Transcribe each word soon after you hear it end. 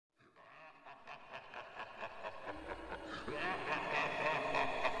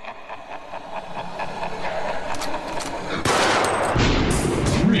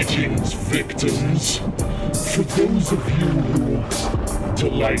Victims, for those of you who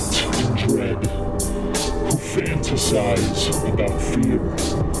delight in dread, who fantasize about fear,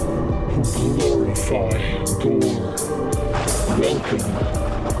 who glorify gore, welcome.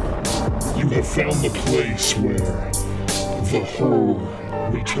 You have found the place where the horror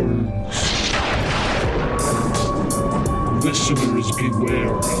returns. Listeners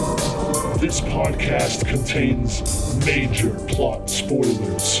beware. This podcast contains major plot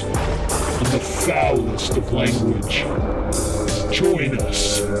spoilers and the foulest of language. Join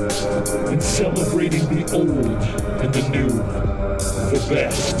us in celebrating the old and the new, the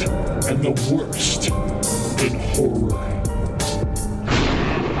best and the worst in horror.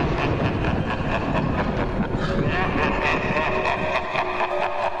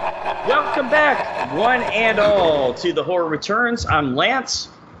 Welcome back, one and all, to The Horror Returns. I'm Lance,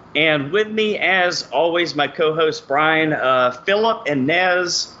 and with me, as always, my co-host Brian, Philip, and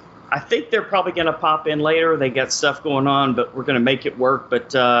Nez. I think they're probably going to pop in later. They got stuff going on, but we're going to make it work. But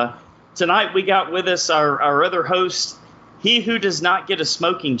tonight we got with us our other host, he who does not get a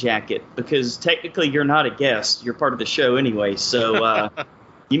smoking jacket, because technically you're not a guest. You're part of the show anyway, so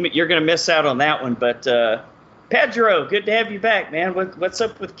you're going to miss out on that one. But Pedro, good to have you back, man. What's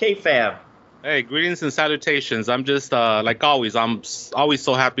up with KFAB? Hey, greetings and salutations. I'm just, like always, I'm always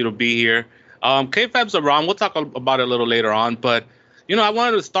so happy to be here. KFAB's around. We'll talk about it a little later on. But, I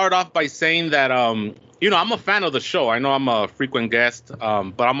wanted to start off by saying that, I'm a fan of the show. I know I'm a frequent guest,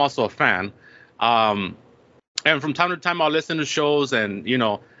 but I'm also a fan. And from time to time, I'll listen to shows and,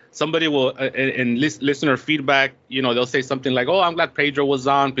 somebody will, in listener feedback, they'll say something like, oh, I'm glad Pedro was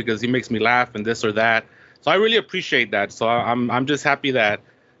on because he makes me laugh and this or that. So I really appreciate that. So I'm just happy that,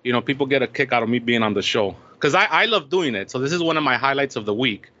 people get a kick out of me being on the show because I love doing it. So this is one of my highlights of the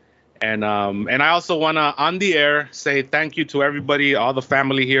week. And I also want to, on the air, say thank you to everybody, all the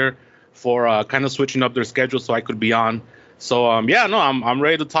family here for kind of switching up their schedule so I could be on. So, I'm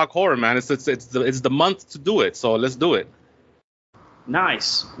ready to talk horror, man. It's the month to do it. So let's do it.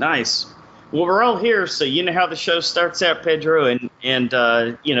 Nice. Well, we're all here, so you know how the show starts out, Pedro, and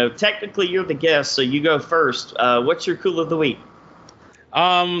technically you're the guest, so you go first. What's your cool of the week?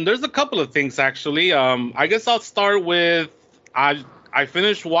 There's a couple of things, actually. I guess I'll start with, I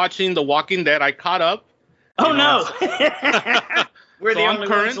finished watching The Walking Dead. I caught up. Oh, no. We're the only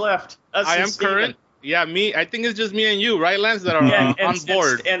ones left. I am current. Yeah, me. I think it's just me and you, right, Lance, that are on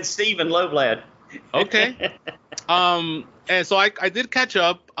board. And Steven Lovelad. Okay. And so I did catch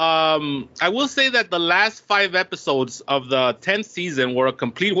up. I will say that the last 5 episodes of the 10th season were a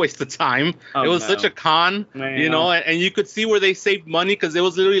complete waste of time. It was such a con, and you could see where they saved money because it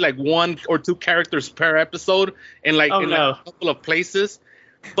was literally like 1 or 2 characters per episode in a couple of places.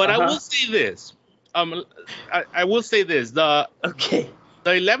 But I will say this. I will say this. The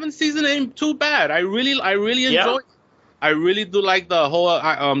 11th season ain't too bad. I really enjoy it. I really do like the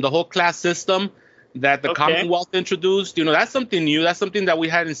whole class system that the Commonwealth introduced. That's something new. That's something that we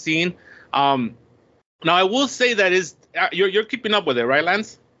hadn't seen. Now I will say that you're keeping up with it, right,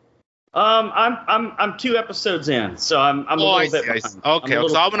 Lance? I'm 2 episodes in, so I'm a little bit behind. Okay,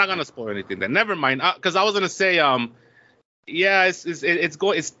 so I'm not gonna spoil anything then. Never mind. Because I was gonna say,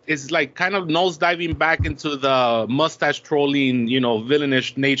 it's like kind of nosediving back into the mustache trolling,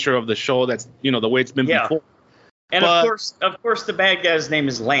 villainish nature of the show. That's the way it's been before. And of course, the bad guy's name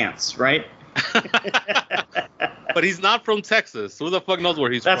is Lance, right? But he's not from Texas. Who the fuck knows where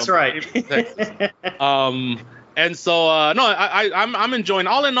he's from? That's right. And so I'm enjoying.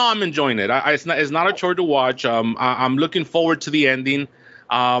 All in all, I'm enjoying it. It's not a chore to watch. I'm looking forward to the ending.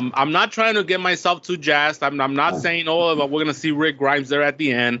 I'm not trying to get myself too jazzed. I'm not saying we're gonna see Rick Grimes there at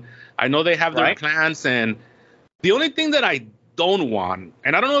the end. I know they have their plans, and the only thing that I don't want,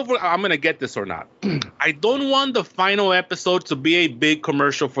 and I don't know if I'm going to get this or not, I don't want the final episode to be a big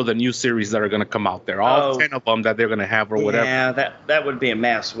commercial for the new series that are going to come out there. All 10 of them that they're going to have or whatever. Yeah, that would be a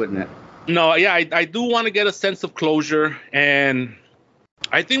mess, wouldn't it? No, yeah, I do want to get a sense of closure, and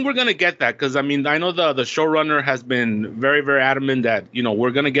I think we're going to get that because, I know the showrunner has been very, very adamant that,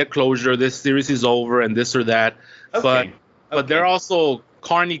 we're going to get closure. This series is over and this or that. Okay. But they're also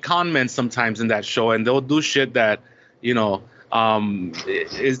carny con men sometimes in that show, and they'll do shit that, is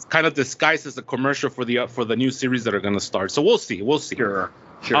kind of disguised as a commercial for the new series that are going to start. So we'll see. Sure.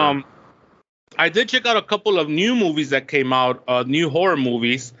 I did check out a couple of new movies that came out, new horror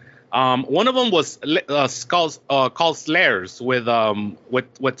movies. One of them was called Slayers with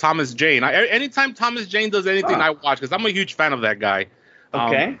Thomas Jane. Anytime Thomas Jane does anything, I watch because I'm a huge fan of that guy.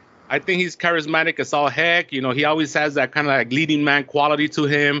 Okay. I think he's charismatic as all heck. He always has that kind of like leading man quality to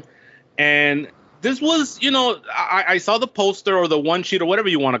him. And this was, I saw the poster or the one sheet or whatever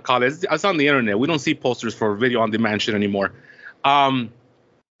you want to call it. It's on the internet. We don't see posters for video on demand shit anymore. And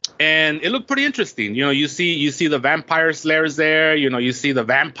it looked pretty interesting. You see the vampire slayers there. You see the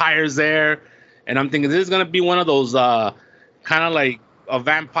vampires there, and I'm thinking this is gonna be one of those kind of like a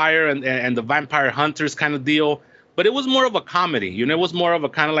vampire and the vampire hunters kind of deal. But it was more of a comedy. It was more of a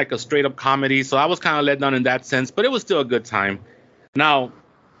kind of like a straight up comedy. So I was kind of let down in that sense, but it was still a good time. Now,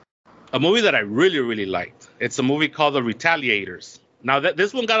 a movie that I really, really liked. It's a movie called The Retaliators. Now,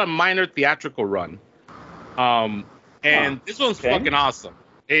 this one got a minor theatrical run. This one's fucking awesome.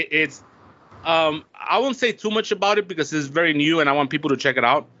 It's I won't say too much about it because it's very new and I want people to check it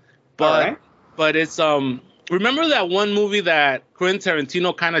out. But it's remember that one movie that Quentin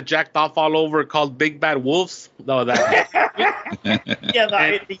Tarantino kind of jacked off all over called Big Bad Wolves? No, that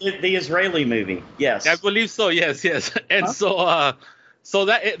the Israeli movie. Yes. I believe so. Yes. And so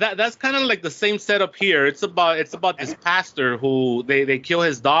that's kind of like the same setup here. It's about this pastor who they kill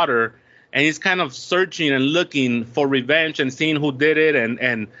his daughter, and he's kind of searching and looking for revenge and seeing who did it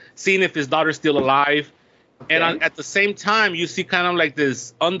and seeing if his daughter's still alive. Okay. And at the same time, you see kind of like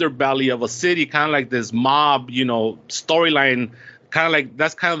this underbelly of a city, kind of like this mob, storyline, kind of like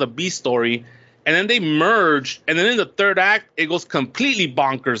that's kind of the B story. And then they merge, and then in the third act, it goes completely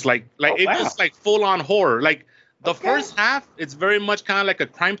bonkers, like it goes like full on horror, like. The first half, it's very much kind of like a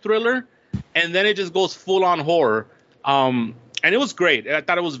crime thriller, and then it just goes full on horror. And it was great. I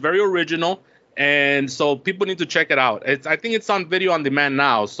thought it was very original, and so people need to check it out. I think it's on video on demand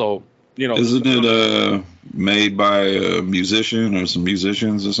now, so Isn't it made by a musician or some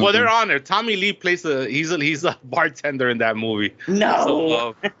musicians or something? Well, they're on there. Tommy Lee plays he's a bartender in that movie. No.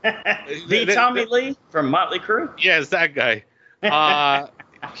 So, Tommy Lee from Motley Crue? Yes, that guy.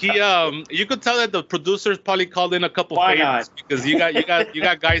 You could tell that the producers probably called in a couple favors because you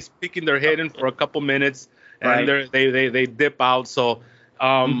got guys peeking their head in for a couple minutes and they dip out. So,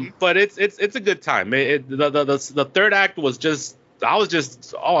 but it's a good time. The third act was just I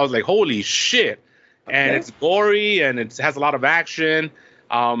was like, holy shit, and it's gory and it has a lot of action.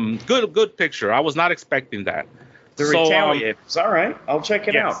 Good picture. I was not expecting that. The Retaliators. All right, I'll check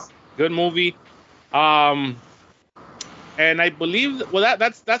it out. Good movie. And I believe,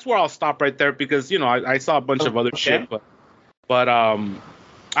 that's where I'll stop right there because I saw a bunch of other shit, but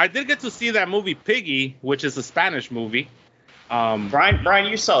I did get to see that movie Piggy, which is a Spanish movie. Brian,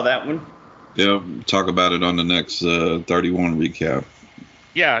 you saw that one? Yeah, talk about it on the next 31 recap.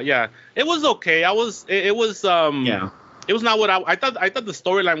 Yeah, it was okay. It was not what I thought. I thought the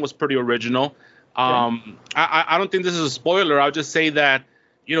storyline was pretty original. I don't think this is a spoiler. I'll just say that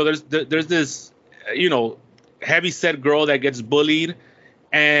there's this heavy set girl that gets bullied,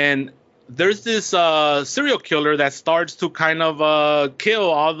 and there's this serial killer that starts to kind of kill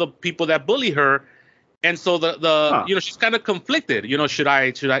all the people that bully her, and so she's kind of conflicted. Should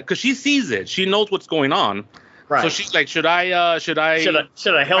I? Because she sees it, she knows what's going on, right? So she's like, should I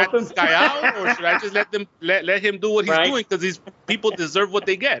help him this guy out, or should I just let him do what he's doing because these people deserve what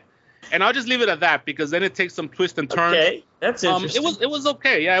they get? And I'll just leave it at that because then it takes some twists and turns. Okay, that's interesting. It was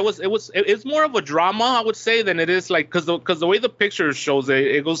okay. Yeah, it's more of a drama, I would say, than it is like because the way the picture shows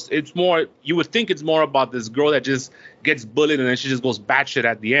it goes. It's more, you would think it's more about this girl that just gets bullied and then she just goes batshit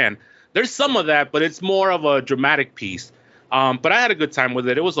at the end. There's some of that, but it's more of a dramatic piece. But I had a good time with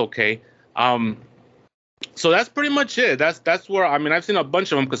it. It was okay. So that's pretty much it. That's where I've seen a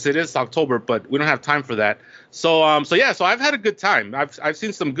bunch of them because it is October, but we don't have time for that. So I've had a good time. I've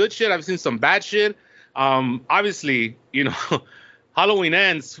seen some good shit. I've seen some bad shit. Obviously, Halloween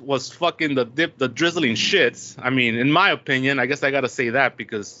Ends was fucking the drizzling shits. I mean, in my opinion, I guess I gotta say that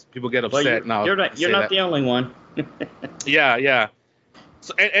because people get upset now. You're not the only one. Yeah.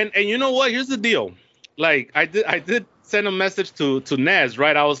 So and you know what? Here's the deal. Like I did send a message to Nez,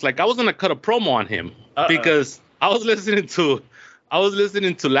 right? I was gonna cut a promo on him because I was listening to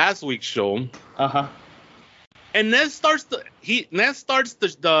last week's show. And Nez starts his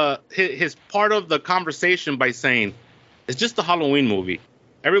part of the conversation by saying, "It's just a Halloween movie.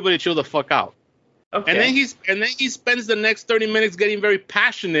 Everybody chill the fuck out." Okay. And then he spends the next 30 minutes getting very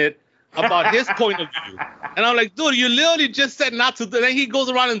passionate about his point of view. And I'm like, dude, you literally just said not to. Then he goes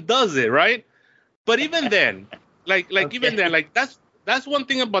around and does it, right? But even then, that's one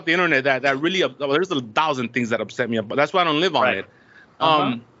thing about the internet that really there's 1,000 things that upset me about. That's why I don't live on it.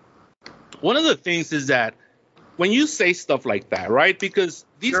 One of the things is that when you say stuff like that, right? Because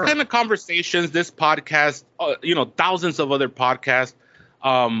these kind of conversations, this podcast, thousands of other podcasts,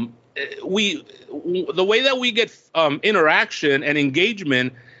 the way that we get interaction and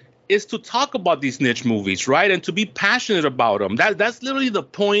engagement is to talk about these niche movies, right? And to be passionate about them. That's literally the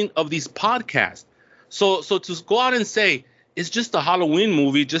point of these podcasts. So to go out and say it's just a Halloween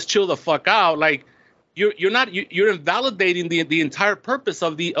movie, just chill the fuck out, like you're invalidating the entire purpose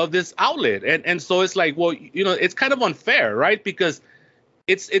of this outlet. And so it's like, well, it's kind of unfair, right? Because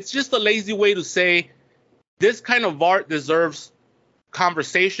it's just a lazy way to say this kind of art deserves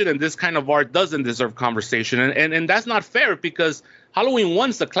conversation and this kind of art doesn't deserve conversation. And that's not fair, because Halloween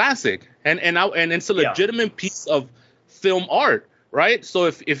 1's a classic and it's a legitimate piece of film art, right? So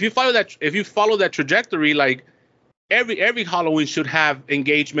if you follow that trajectory, like every Halloween should have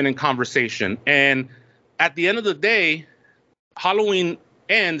engagement and conversation. And at the end of the day, Halloween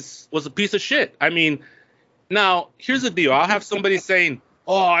Ends was a piece of shit. I mean, now here's the deal. I'll have somebody saying,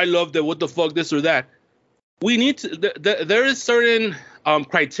 "Oh, I loved it. What the fuck, this or that." We need to. There is certain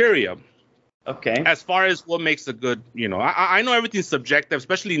criteria. Okay. As far as what makes a good, I know everything's subjective,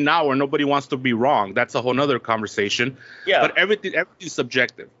 especially now where nobody wants to be wrong. That's a whole nother conversation. Yeah. But everything's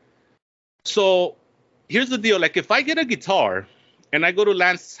subjective. So here's the deal. Like, if I get a guitar and I go to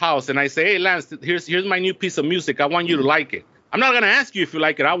Lance's house and I say, "Hey, Lance, here's my new piece of music. I want you to like it." I'm not gonna ask you if you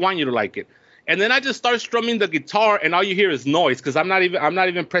like it. I want you to like it. And then I just start strumming the guitar, and all you hear is noise, because I'm not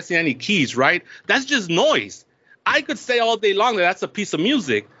even pressing any keys, right? That's just noise. I could say all day long that that's a piece of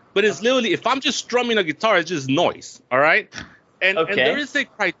music, but it's literally, if I'm just strumming a guitar, it's just noise, all right? And there is a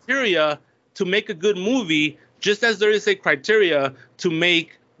criteria to make a good movie, just as there is a criteria to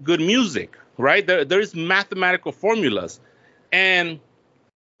make good music, right? There is mathematical formulas. And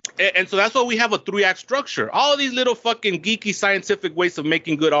so that's why we have a 3-act structure. All these little fucking geeky scientific ways of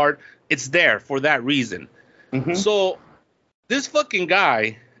making good art, it's there for that reason. Mm-hmm. So this fucking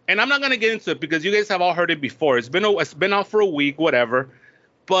guy, and I'm not going to get into it because you guys have all heard it before. It's been out for a week, whatever.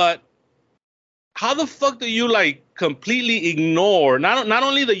 But how the fuck do you like completely ignore not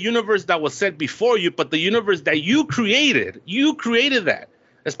only the universe that was set before you, but the universe that you created? You created that,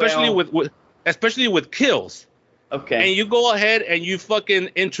 especially with kills. Okay. And you go ahead and you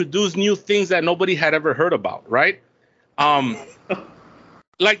fucking introduce new things that nobody had ever heard about, right?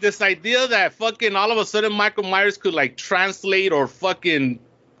 Like this idea that fucking all of a sudden Michael Myers could like translate or fucking,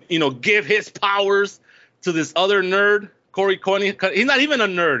 give his powers to this other nerd, Corey Coney. He's not even a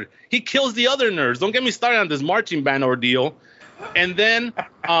nerd. He kills the other nerds. Don't get me started on this marching band ordeal. And then,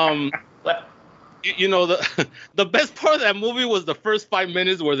 the best part of that movie was the first 5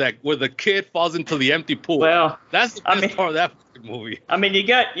 minutes where the kid falls into the empty pool. Well, that's the best part of that movie. I mean, you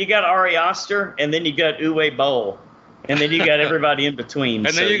got Ari Aster, and then you got Uwe Boll, and then you got everybody in between.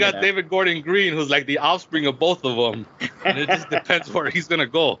 And then you got David Gordon Green, who's like the offspring of both of them. And it just depends where he's gonna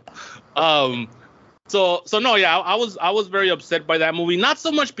go. So no, yeah, I was very upset by that movie. Not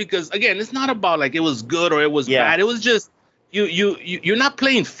so much because, again, it's not about like it was good or it was bad. It was just you're not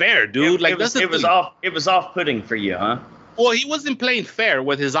playing fair, dude. It was off-putting for you, huh? Well, he wasn't playing fair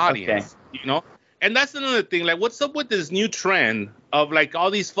with his audience, And that's another thing. Like, what's up with this new trend of like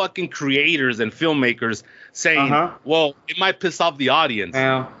all these fucking creators and filmmakers saying, well, it might piss off the audience.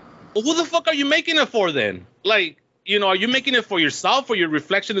 Yeah. Well, who the fuck are you making it for then? Like, are you making it for yourself, for your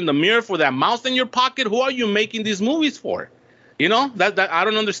reflection in the mirror, for that mouse in your pocket? Who are you making these movies for? That I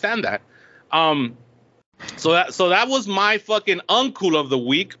don't understand that. So that was my fucking uncool of the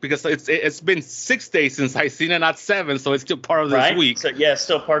week, because it's been 6 days since I seen it, not 7, so it's still part of this week. So yeah,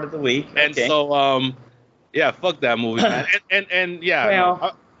 still part of the week. And so yeah, fuck that movie, man. and yeah,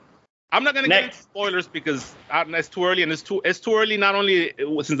 well, I'm not gonna get into spoilers because it's too early, and it's too early not only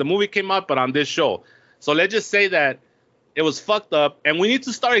since the movie came out, but on this show. So let's just say that it was fucked up, and we need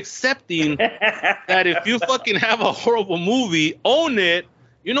to start accepting that if you fucking have a horrible movie, own it.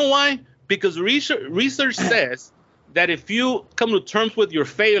 You know why? Because research says that if you come to terms with your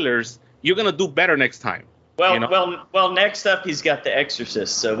failures, you're gonna do better next time. Well, next up he's got The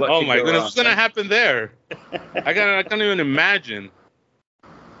Exorcist. So what? Oh my goodness, what's gonna happen there? I can't even imagine.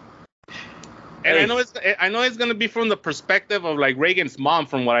 And I know it's gonna be from the perspective of like Reagan's mom,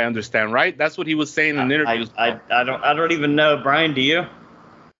 from what I understand, right? That's what he was saying in interviews. I don't even know, Brian. Do you?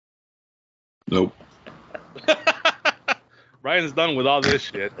 Nope. Brian's done with all this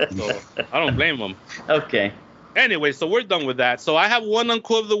shit, so I don't blame him. Okay. Anyway, so we're done with that. So I have one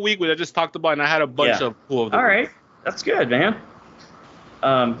uncool of the week, which I just talked about, and I had a bunch of cool of the week. All right. That's good, man.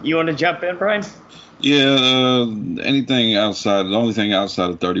 You want to jump in, Brian? Yeah, the only thing outside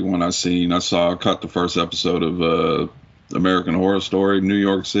of 31 I caught the first episode of American Horror Story, New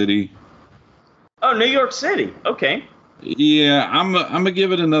York City. Oh, New York City. Okay. Yeah, I'm gonna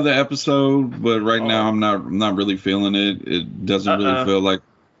give it another episode, but right now I'm not really feeling it. It doesn't really feel like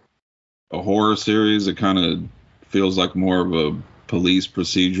a horror series. It kind of feels like more of a police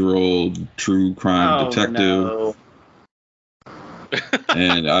procedural, true crime detective. No.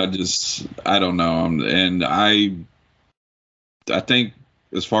 And I don't know. And I think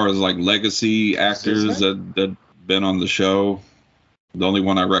as far as like legacy actors that been on the show, the only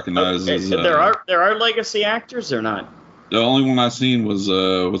one I recognize is there are legacy actors or not? The only one I seen was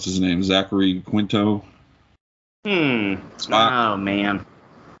what's his name, Zachary Quinto. Oh man.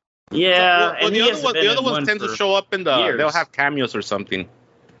 Yeah, well, and the other ones tend to show up in they'll have cameos or something.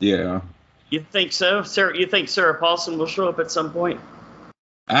 Yeah. You think so, Sarah? You think Sarah Paulson will show up at some point?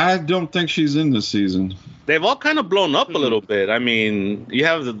 I don't think she's in this season. They've all kind of blown up a little bit. I mean, you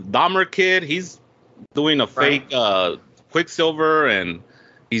have the Dahmer kid. He's doing a fake Quicksilver, and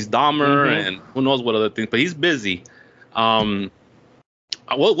he's Dahmer, and who knows what other things. But he's busy. What's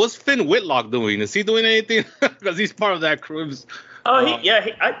Finn Whitlock doing? Is he doing anything? Because he's part of that crew.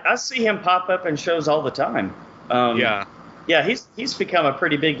 I see him pop up in shows all the time. Yeah, he's become a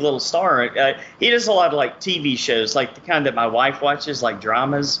pretty big little star. He does a lot of like TV shows, like the kind that my wife watches, like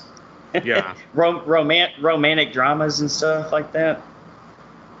dramas. Yeah. Romantic dramas and stuff like that.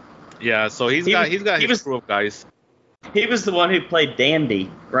 Yeah, so he's got his crew of guys. He was the one who played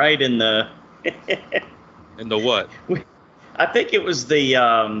Dandy, right? In the in the what? I think it was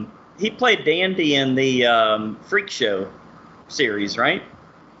the he played Dandy in the Freak Show series, right?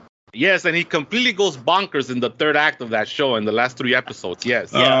 Yes, and he completely goes bonkers in the third act of that show in the last 3 episodes.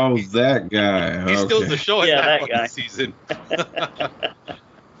 Yes. Yeah. Oh, that guy. He steals the show in that guy. Season.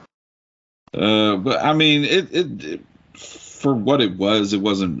 But I mean, it for what it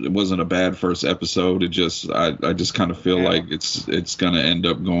wasn't a bad first episode. It just I just kind of feel like it's gonna end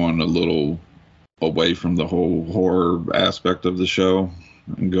up going a little away from the whole horror aspect of the show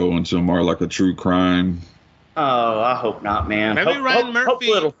and go into more like a true crime. Oh, I hope not, man. Maybe Ryan Murphy.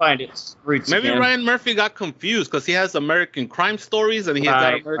 Hopefully it'll find its roots. Maybe again. Ryan Murphy got confused because he has American crime stories and he has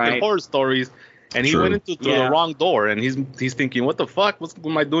got American horror stories, and he went into the wrong door, and he's thinking, what the fuck? What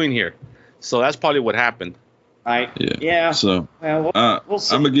am I doing here? So that's probably what happened. Right. Yeah. So we'll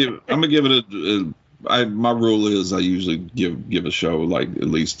see. I'm gonna give it my rule is I usually give a show like at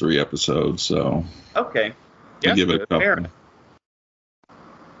least 3 episodes. So okay. I'll give it a couple. Fair.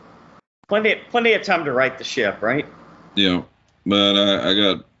 Plenty of time to right the ship, right? Yeah, but I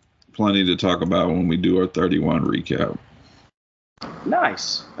got plenty to talk about when we do our 31 recap.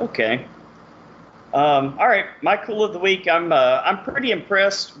 Nice. Okay. All right, my cool of the week. I'm pretty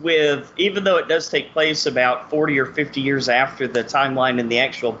impressed with, even though it does take place about 40 or 50 years after the timeline in the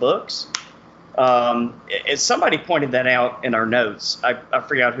actual books. Somebody pointed that out in our notes. I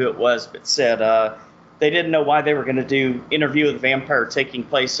forgot who it was, but said they didn't know why they were going to do Interview with the Vampire taking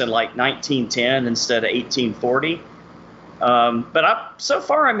place in like 1910 instead of 1840. But so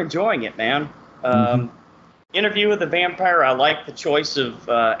far I'm enjoying it, man. Interview with the Vampire, I like the choice of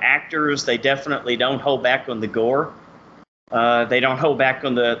actors. They definitely don't hold back on the gore. They don't hold back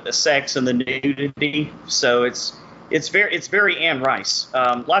on the sex and the nudity. So it's very Anne Rice.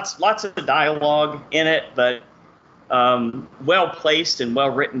 Lots of dialogue in it, but well placed and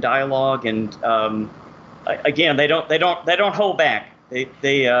well written dialogue. And again, they don't hold back.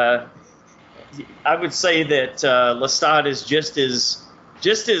 They I would say that Lestat is just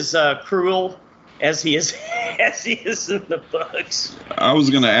as cruel as he is in the books. I was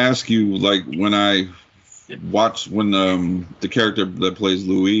gonna ask you, like, when I watched the character that plays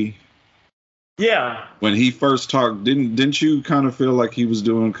Louis. Yeah. When he first talked, didn't you kind of feel like he was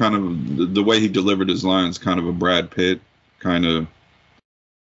doing kind of the way he delivered his lines, kind of a Brad Pitt kind of?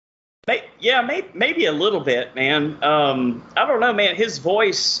 Yeah, maybe a little bit, man. I don't know, man. His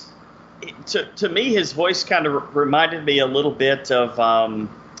voice, to me, his voice kind of reminded me a little bit of,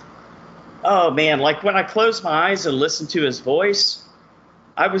 oh man, like when I close my eyes and listen to his voice,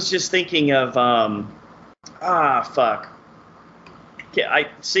 I was just thinking of, fuck. I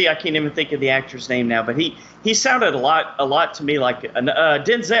can't even think of the actor's name now, but he sounded a lot to me like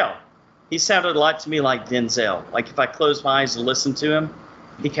Denzel. He sounded a lot to me like Denzel. Like if I close my eyes and listen to him,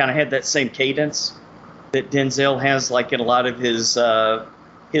 he kind of had that same cadence that Denzel has, like in a lot of his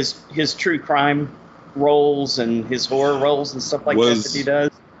true crime roles and his horror roles and stuff like that he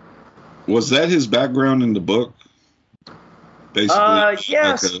does. Was that his background in the book? Basically,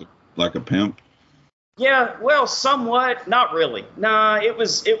 yes. Like a pimp. Yeah, well, somewhat, not really. Nah,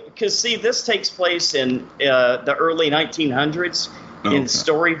 because see, this takes place in the early 1900s in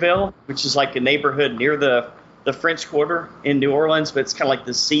Storyville, which is like a neighborhood near the French Quarter in New Orleans, but it's kind of like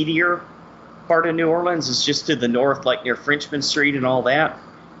the seedier part of New Orleans. It's just to the north, like near Frenchman Street and all that.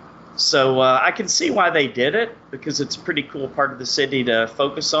 So I can see why they did it, because it's a pretty cool part of the city to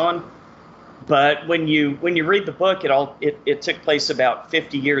focus on. But when you read the book, it took place about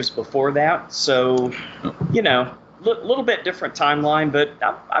 50 years before that. So, little bit different timeline, but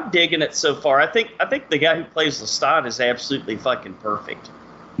I'm digging it so far. I think the guy who plays Lestat is absolutely fucking perfect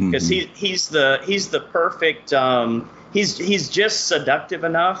because he's the perfect. He's just seductive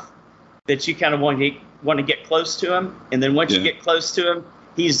enough that you kind of want to get close to him, and then once you get close to him,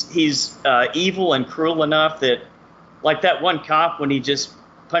 he's evil and cruel enough that, like that one cop when he just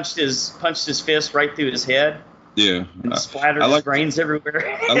punched his fist right through his head. Yeah, and splattered his brains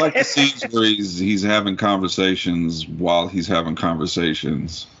everywhere. I like the scenes where he's having conversations while he's having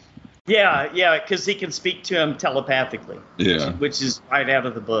conversations. Yeah, because he can speak to him telepathically. Yeah, which is right out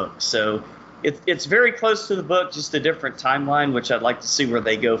of the book. So it's very close to the book, just a different timeline, which I'd like to see where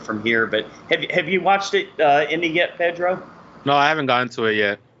they go from here. But have you watched it any yet, Pedro? No, I haven't gotten to it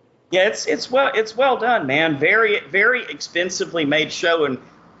yet. Yeah, it's well done, man. Very very expensively made show, and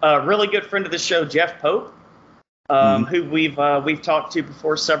a really good friend of the show, Jeff Pope. Who we've talked to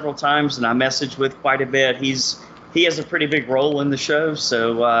before several times, and I messaged with quite a bit. He has a pretty big role in the show,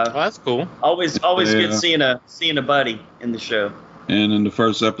 so that's cool. Always good seeing a buddy in the show. And in the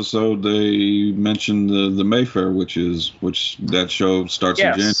first episode, they mentioned the Mayfair, which that show starts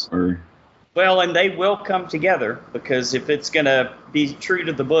in January. Well, and they will come together because if it's going to be true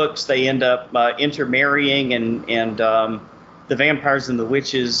to the books, they end up intermarrying and the vampires and the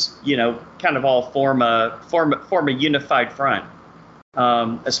witches, kind of all form a unified front,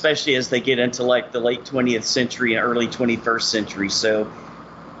 especially as they get into like the late 20th century and early 21st century. So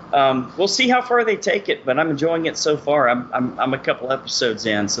we'll see how far they take it, but I'm enjoying it so far. I'm a couple episodes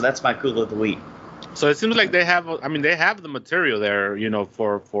in, so that's my cool of the week. So it seems like they have the material there,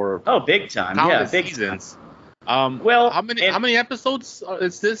 for big time, big seasons. Well, how many episodes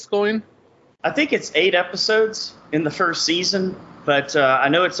is this going? I think it's 8 episodes in the first season, but I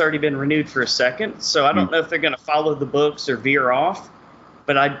know it's already been renewed for a second, so I don't know if they're going to follow the books or veer off.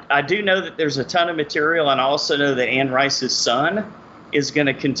 But I do know that there's a ton of material, and I also know that Anne Rice's son is going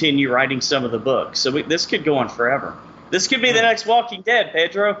to continue writing some of the books. So this could go on forever. This could be the next Walking Dead,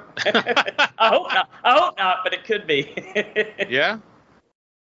 Pedro. I hope not, but it could be. Yeah.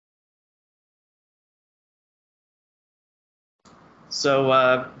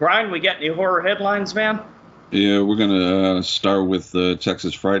 So, Brian, we got any horror headlines, man? Yeah, we're going to start with the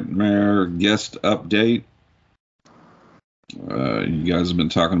Texas Frightmare guest update. You guys have been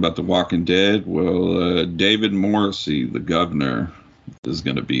talking about The Walking Dead. Well, David Morrissey, the governor, is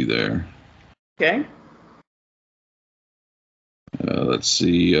going to be there. Okay. Let's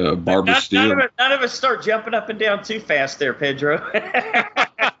see. Barbara Steele. None of us start jumping up and down too fast there, Pedro.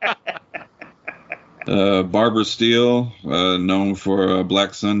 Barbara Steele, known for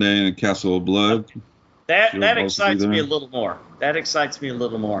Black Sunday and Castle of Blood. That excites me a little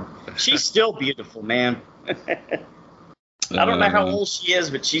more. She's still beautiful, man. I don't know how old she is,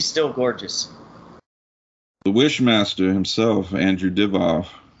 but she's still gorgeous. The Wishmaster himself, Andrew Divoff,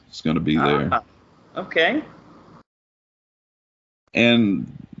 is going to be there. Okay. And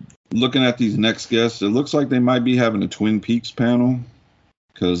looking at these next guests, it looks like they might be having a Twin Peaks panel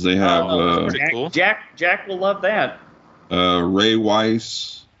because they have cool. Jack will love that. Ray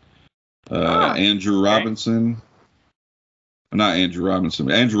Weiss, Andrew Robinson. Not Andrew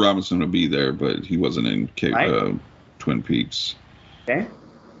Robinson. Andrew Robinson will be there, but he wasn't in Twin Peaks. Okay.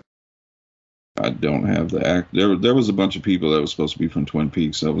 I don't have the act. There was a bunch of people that was supposed to be from Twin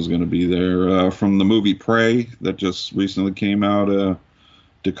Peaks that was going to be there. From the movie Prey that just recently came out,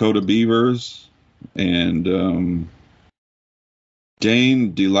 Dakota Beavers and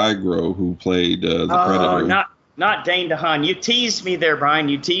Dane DeLigro, who played the Predator. Not Dane DeHaan. You teased me there, Brian.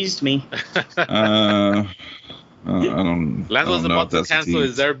 You teased me. I don't. Lance was about to cancel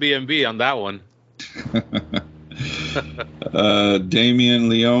his Airbnb on that one. Damian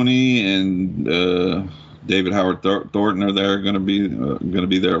Leone and David Howard Thornton are there. Going to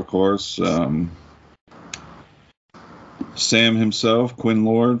be there, of course. Sam himself, Quinn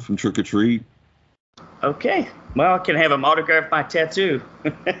Lord from Trick or Treat. Okay. Well, I can have him autograph my tattoo.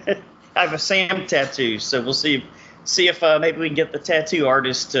 I have a Sam tattoo, so we'll see if maybe we can get the tattoo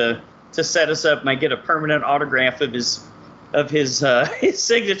artist to set us up. Might get a permanent autograph of his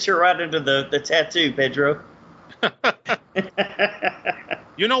signature right under the tattoo, Pedro.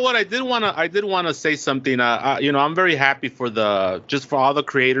 You know what? I did want to say something. I'm very happy for all the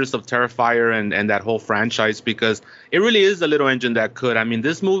creators of Terrifier and that whole franchise, because it really is a little engine that could. I mean,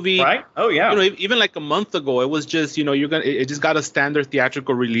 this movie, right? Oh yeah. Even like a month ago, it was just it just got a standard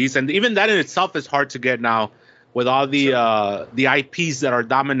theatrical release, and even that in itself is hard to get now with all the IPs that are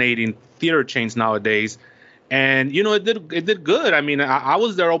dominating theater chains nowadays. And it did good. I mean, I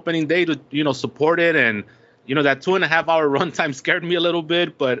was there opening day to support it, and that 2.5 hour runtime scared me a little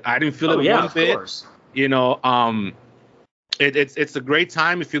bit, but I didn't feel it one bit. Course. You know, it's a great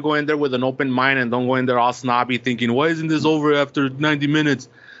time if you go in there with an open mind and don't go in there all snobby thinking, why isn't this over after 90 minutes?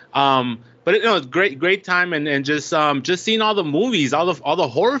 But it's great time, and just seeing all the movies, all the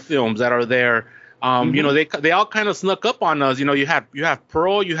horror films that are there. You know, they all kind of snuck up on us. You know, you have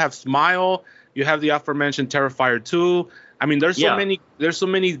Pearl, you have Smile, you have the aforementioned Terrifier 2. I mean, there's so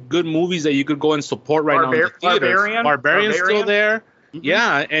many good movies that you could go and support right now in the theaters. Barbarian's still there.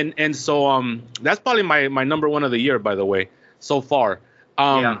 Yeah, and so that's probably my number one of the year, by the way, so far.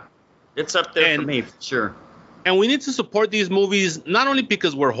 It's up there for me, for sure. And we need to support these movies not only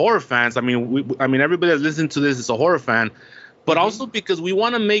because we're horror fans. I mean, everybody that's listening to this is a horror fan, but also because we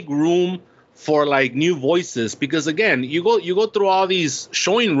want to make room for like new voices. Because again, you go through all these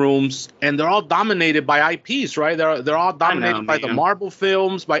showing rooms and they're all dominated by IPs, right? They're all dominated by the Marvel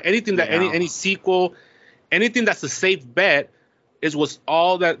films, by anything that any sequel, anything that's a safe bet is what's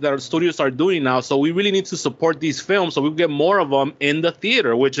all that our studios are doing now. So we really need to support these films so we get more of them in the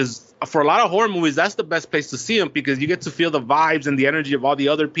theater, which is, for a lot of horror movies, that's the best place to see them because you get to feel the vibes and the energy of all the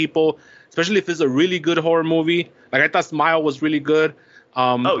other people, especially if it's a really good horror movie. Like I thought Smile was really good.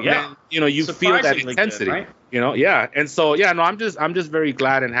 And, you know, you feel that intensity, good, right? You know, yeah. And so, I'm just very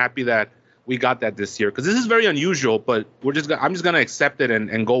glad and happy that we got that this year because this is very unusual, but I'm just going to accept it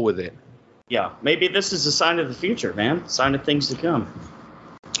and go with it. Yeah, maybe this is a sign of the future, man. Sign of things to come.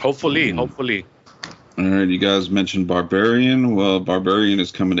 Hopefully. All right, you guys mentioned Barbarian. Well, Barbarian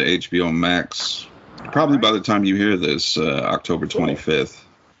is coming to HBO Max probably by the time you hear this, October 25th.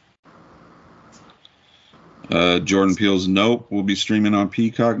 Jordan Peele's Nope will be streaming on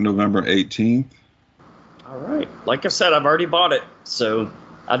Peacock November 18th. All right. Like I said, I've already bought it, so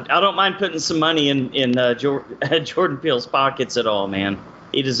I don't mind putting some money in Jordan Peele's pockets at all, man.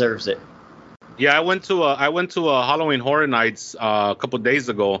 He deserves it. Yeah, I went to a Halloween Horror Nights a couple of days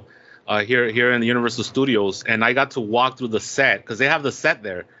ago here in the Universal Studios, and I got to walk through the set because they have the set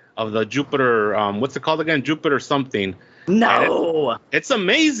there of the Jupiter. What's it called again? Jupiter something. No, it's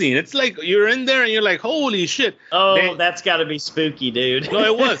amazing. It's like you're in there and you're like, holy shit. Oh, that's got to be spooky, dude. No,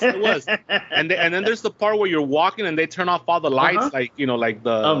 it was. And then there's the part where you're walking and they turn off all the lights, like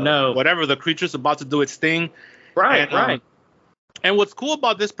the whatever the creature's about to do its thing. Right. And what's cool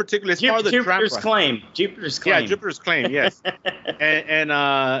about this particular is part of the Jupiter's Claim. Yeah, Jupiter's Claim, yes. and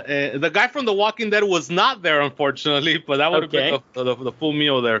the guy from The Walking Dead was not there, unfortunately, but that would have been the full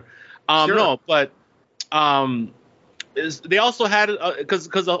meal there. Sure. No, but they also had because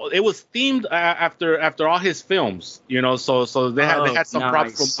it was themed after all his films, you know. So they had some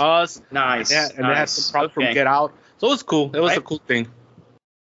props from Us. Nice. They had some props from Get Out. So it was cool. It was a cool thing.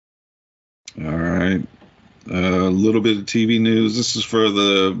 All right. A little bit of TV news. This is for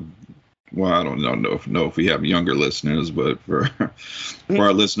I don't know if we have younger listeners, but for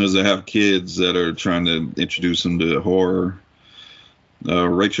our listeners that have kids that are trying to introduce them to horror,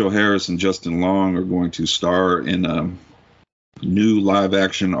 Rachel Harris and Justin Long are going to star in a new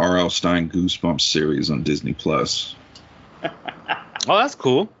live-action R.L. Stine Goosebumps series on Disney+. Oh, that's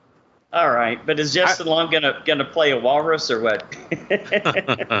cool. All right, but is Justin Long gonna play a walrus or what?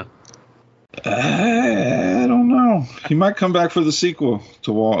 I don't know. He might come back for the sequel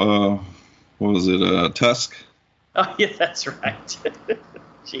to what was it? Tusk. Oh yeah, that's right.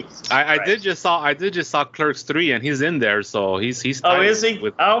 Jesus. I did just saw Clerks 3 and he's in there, so he's. Oh, is he?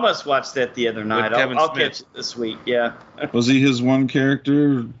 I almost watched that the other night. I'll catch it this week. Yeah. Was he his one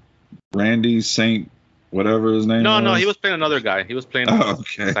character, Randy Saint, whatever his name? No, he was playing another guy. He was playing a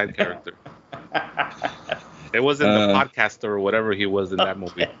side character. It wasn't the podcaster or whatever he was in that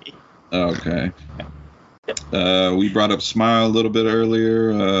movie. Okay. We brought up Smile a little bit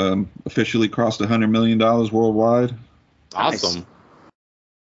earlier. Officially crossed $100 million worldwide. Awesome.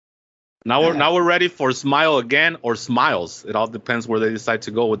 Nice. Now we're ready for Smile again or Smiles. It all depends where they decide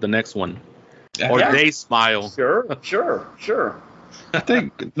to go with the next one. Or they smile. Sure. I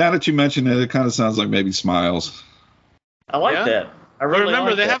think now that you mention it, it kind of sounds like maybe Smiles. I like that. I really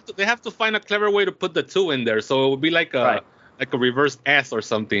remember like they have to find a clever way to put the 2 in there, so it would be like a reverse S or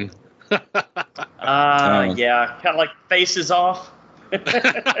something. Yeah, kind of like Faces Off.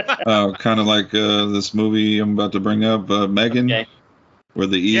 Kind of like this movie I'm about to bring up, Megan, where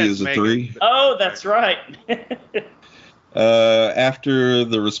the E is a Megan. 3. Oh, that's right. After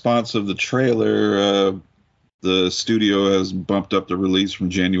the response of the trailer, the studio has bumped up the release from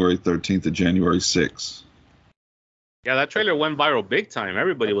January 13th to January 6th. Yeah, that trailer went viral big time.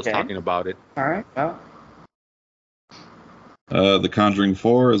 Everybody was talking about it. All right. Well. The Conjuring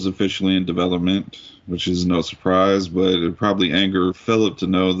 4 is officially in development, which is no surprise, but it'd probably anger Philip to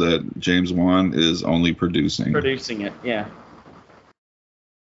know that James Wan is only producing. Producing it, yeah.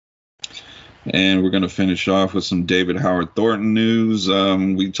 And we're going to finish off with some David Howard Thornton news.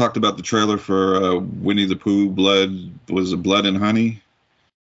 We talked about the trailer for Winnie the Pooh, Blood and Honey?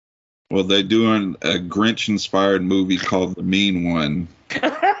 Well, they're doing a Grinch-inspired movie called The Mean One.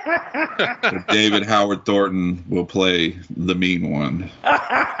 David Howard Thornton will play the mean one.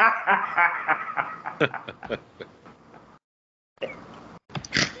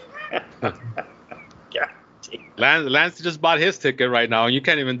 Lance just bought his ticket right now, and you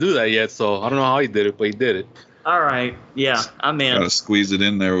can't even do that yet. So I don't know how he did it, but he did it. All right, yeah, I'm in. Gotta squeeze it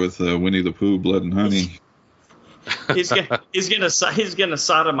in there with Winnie the Pooh, Blood and Honey. He's gonna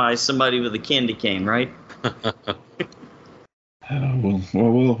sodomize somebody with a candy cane, right?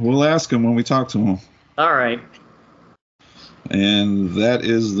 We'll ask him when we talk to him. All right. And that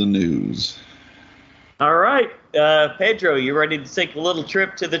is the news. All right, Pedro, you ready to take a little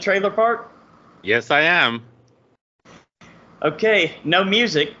trip to the trailer park? Yes, I am. Okay, no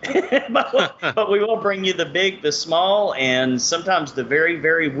music, but we will bring you the big, the small, and sometimes the very,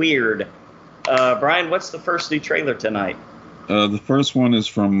 very weird. Brian, what's the first new trailer tonight? The first one is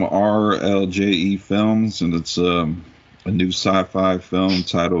from RLJE Films, and it's a new sci-fi film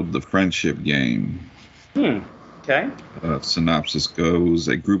titled The Friendship Game. Okay. Synopsis goes,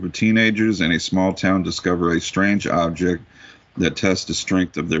 a group of teenagers in a small town discover a strange object that tests the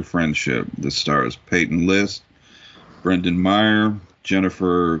strength of their friendship. This stars Peyton List, Brendan Meyer,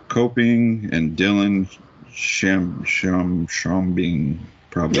 Jennifer Coping, and Dylan Shambing.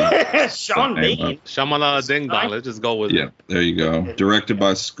 Probably. Sean Bean. Shamala Ding Dong. Let's just go with it. Yeah, there you go. Directed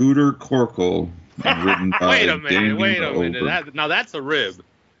by Scooter Corkle. And written by wait a minute. Now that's a rib.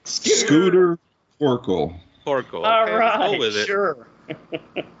 Scooter Corkle. Corkle. Okay, all right, let's go with it. Sure.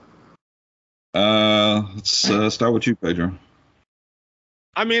 Let's start with you, Pedro.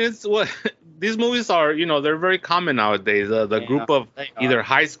 I mean, it's what these movies are. They're very common nowadays. The group of either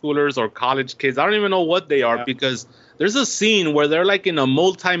high schoolers or college kids. I don't even know what they are because there's a scene where they're like in a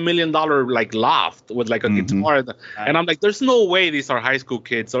multi-million-dollar like loft with like a guitar, and I'm like, there's no way these are high school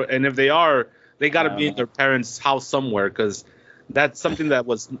kids. And if they are, they got to be in their parents' house somewhere because that's something that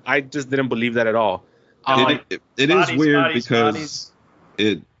I just didn't believe that at all. It is weird because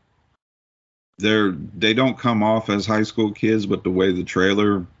they don't come off as high school kids, but the way the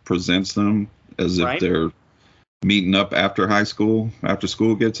trailer presents them as if they're meeting up after school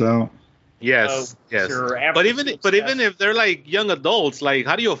gets out. Yes. Sure, but even if they're like young adults, like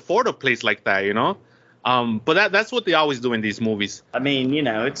how do you afford a place like that, But that's what they always do in these movies. I mean,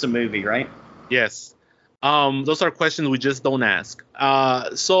 it's a movie, right? Yes. Those are questions we just don't ask.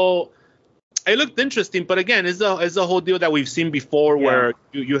 So it looked interesting, but again, it's a whole deal that we've seen before, where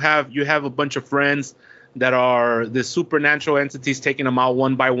you have a bunch of friends that are the supernatural entities taking them out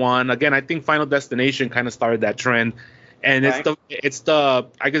one by one. Again, I think Final Destination kind of started that trend, and it's the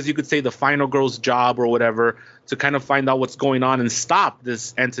I guess you could say the final girl's job or whatever to kind of find out what's going on and stop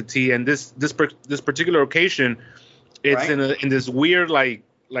this entity. And this particular occasion, it's in this weird like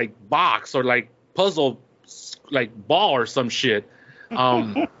box or like puzzle like ball or some shit.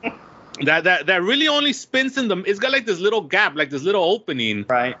 That really only spins in it's got like this little gap, like this little opening,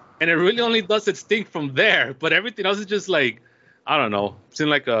 right? And it really only does its thing from there. But everything else is just like, I don't know, seems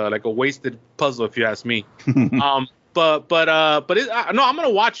like a wasted puzzle if you ask me. But I'm gonna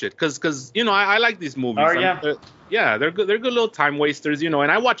watch it because I like these movies. They're good. They're good little time wasters, and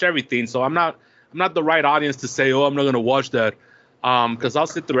I watch everything, so I'm not the right audience to say, I'm not gonna watch that, because I'll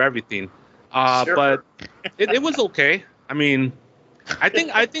sit through everything. Sure. But it was okay. I mean,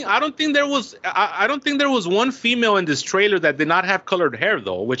 I don't think there was one female in this trailer that did not have colored hair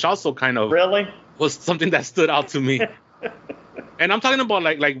though, which also kind of was something that stood out to me. And I'm talking about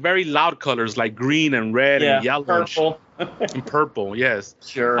like very loud colors like green and red and yellow, purple. And purple. Yes.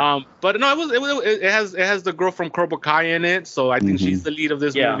 Sure. But no, it has the girl from Cobra Kai in it, so I think she's the lead of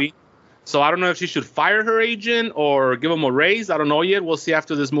this movie. So I don't know if she should fire her agent or give him a raise. I don't know yet. We'll see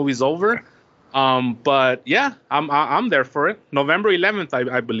after this movie's over. But yeah, I'm there for it. November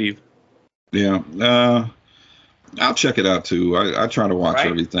 11th, I believe. Yeah. I'll check it out too. I try to watch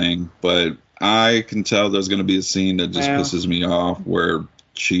everything, but I can tell there's going to be a scene that just pisses me off where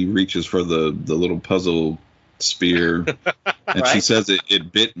she reaches for the little puzzle spear and she says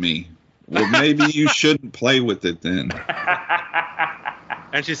it bit me. Well, maybe you shouldn't play with it then.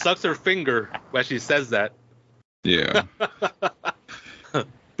 And she sucks her finger when she says that. Yeah.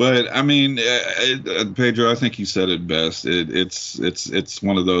 But I mean, Pedro, I think you said it best. It's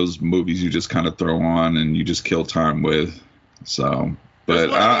one of those movies you just kind of throw on and you just kill time with. So,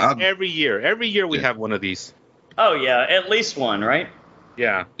 but every year we have one of these. Oh yeah, at least one, right?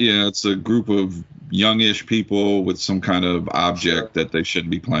 Yeah. Yeah, it's a group of youngish people with some kind of object that they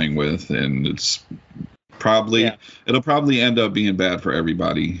shouldn't be playing with, and it'll probably end up being bad for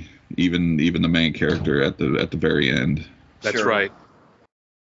everybody, even the main character at the very end. That's right.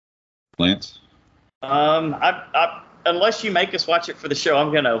 Lance? Unless you make us watch it for the show,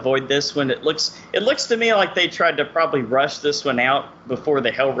 I'm going to avoid this one. It looks to me like they tried to probably rush this one out before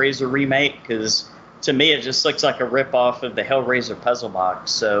the Hellraiser remake, because to me it just looks like a ripoff of the Hellraiser puzzle box.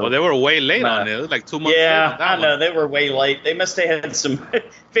 So they were way late on it. It was like 2 months. Yeah, I know they were way late. They must have had some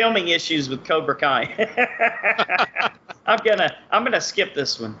filming issues with Cobra Kai. I'm gonna skip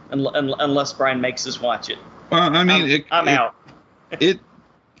this one unless Brian makes us watch it. Well, I mean, I'm out. It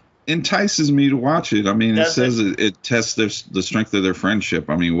entices me to watch it. I mean, it says it tests the strength of their friendship.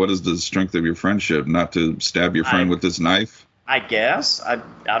 I mean, what is the strength of your friendship? Not to stab your friend with this knife? I guess. I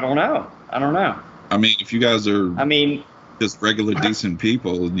don't know. I mean, if you guys are just regular decent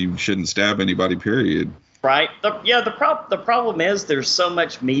people, you shouldn't stab anybody, period. Right. The problem is there's so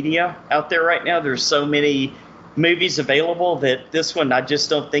much media out there right now. There's so many movies available that this one I just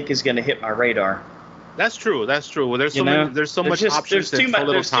don't think is going to hit my radar. That's true. Well, there's so much options.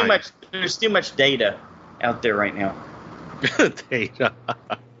 There's too much data out there right now. Data.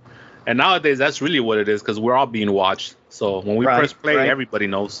 And nowadays, that's really what it is, because we're all being watched. So when we press play, everybody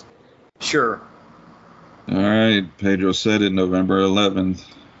knows. Sure. All right. Pedro said it, November 11th.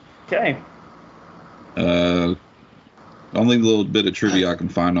 Okay. Only little bit of trivia I can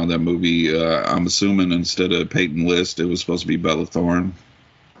find on that movie. I'm assuming instead of Peyton List, it was supposed to be Bella Thorne.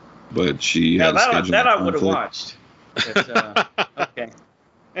 But she had a schedule that I would have watched. But, okay.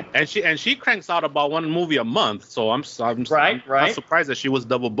 and she cranks out about one movie a month, so I'm not surprised that she was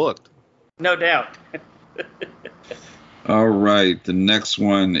double booked. No doubt. All right, the next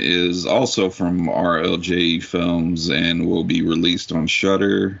one is also from RLJ Films and will be released on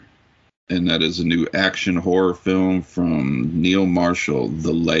Shudder, and that is a new action horror film from Neil Marshall,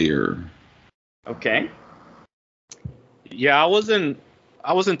 The Lair. Okay. Yeah, I wasn't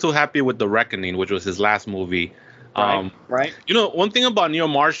too happy with The Reckoning, which was his last movie. Right. You know, one thing about Neil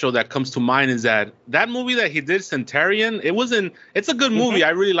Marshall that comes to mind is that movie that he did, Centurion, it's a good movie. I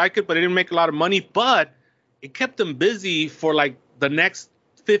really like it, but it didn't make a lot of money. But it kept him busy for like the next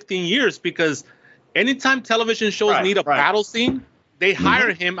 15 years, because anytime television shows need a battle scene, they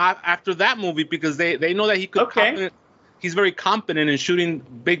hire him after that movie, because they know that he's very competent in shooting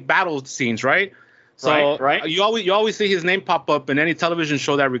big battle scenes, right? So you always see his name pop up in any television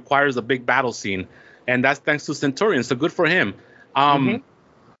show that requires a big battle scene, and that's thanks to Centurion. So good for him.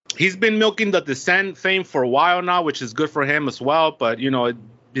 He's been milking the Descent fame for a while now, which is good for him as well. But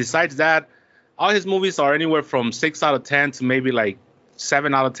besides that, all his movies are anywhere from 6 out of 10 to maybe like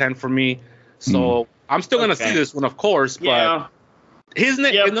 7 out of 10 for me. So I'm still gonna see this one, of course. But his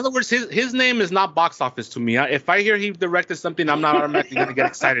name, in other words, his name is not box office to me. If I hear he directed something, I'm not automatically gonna get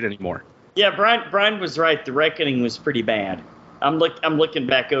excited anymore. Yeah, Brian was right. The Reckoning was pretty bad. I'm looking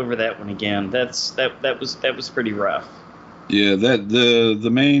back over that one again. That was pretty rough. Yeah, that the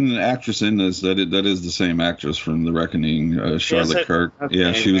main actress in this that is the same actress from The Reckoning, Charlotte Kirk. Okay,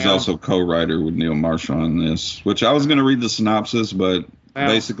 yeah, she was also co-writer with Neil Marshall on this. Which I was going to read the synopsis, but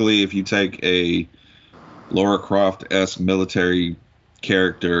basically, if you take a Lara Croft-esque military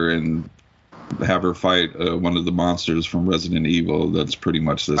character and have her fight one of the monsters from Resident Evil, that's pretty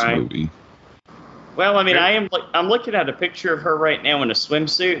much this movie. Well, I mean, I'm looking at a picture of her right now in a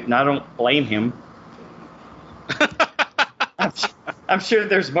swimsuit, and I don't blame him. I'm sure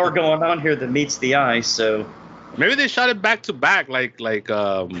there's more going on here than meets the eye. So maybe they shot it back to back, like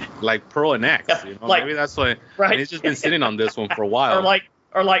Pro and X. Maybe that's why. Right. And he's just been sitting on this one for a while.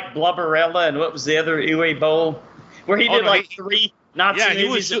 or like Blubberella, and what was the other Uwe Boll, where he did three Nazi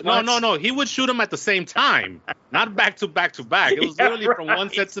movies at once? No. He would shoot them at the same time, not back to back to back. It was literally from one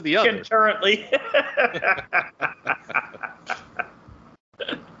set to the other. Concurrently.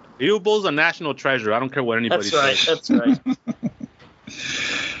 Uwe Boll's a national treasure. I don't care what anybody says. That's right.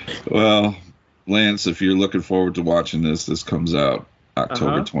 Well, Lance, if you're looking forward to watching this comes out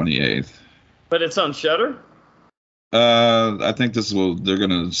October 28th. But it's on Shudder? I think they're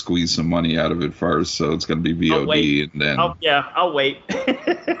gonna squeeze some money out of it first, so it's gonna be VOD, and then I'll wait.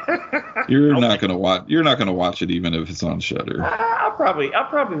 You're not gonna watch it even if it's on Shudder. I'll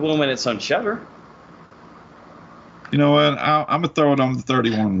probably will when it's on Shudder. You know what? I'm gonna throw it on the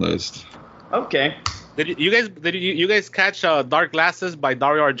 31 list. Okay. Did you guys catch Dark Glasses by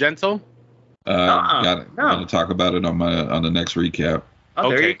Dario Argento? Gonna talk about it on the next recap.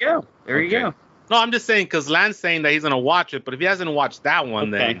 Oh, okay. There you go. No, I'm just saying because Lance's saying that he's gonna watch it, but if he hasn't watched that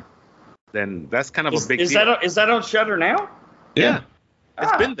one, then that's kind of a big deal. Is that on Shudder now? Yeah.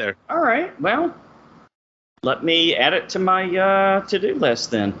 It's been there. All right. Well, Let me add it to my to-do list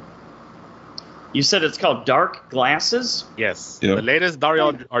then. You said it's called Dark Glasses? Yes. Yep. The latest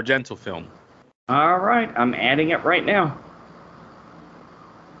Dario Argento film. All right, I'm adding it right now.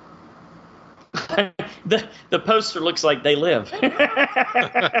 the poster looks like They Live.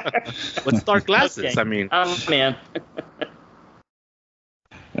 What's Dark Glasses? Okay. I mean, Oh, man.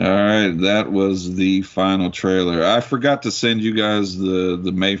 All right, that was the final trailer. I forgot to send you guys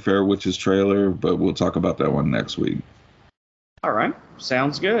the Mayfair Witches trailer, but we'll talk about that one next week. All right,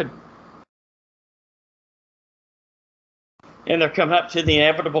 sounds good. And they're coming up to the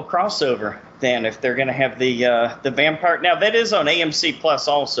inevitable crossover then, if they're going to have the vampire. Now, that is on AMC Plus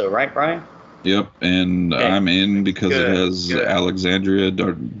also, right, Brian? Yep, and Okay. I'm in because it has Alexandria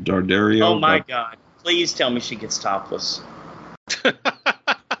Daddario. Oh, my God. Please tell me she gets topless.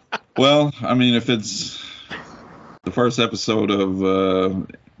 Well, I mean, if it's the first episode of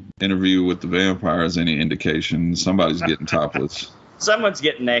Interview with the Vampire is any indication, somebody's getting topless. Someone's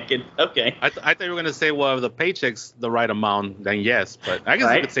getting naked. Okay. I thought you were going to say, well, if the paycheck's the right amount, then yes. But I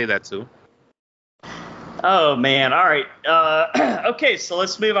guess you could say that too. Oh, man. All right. Okay, so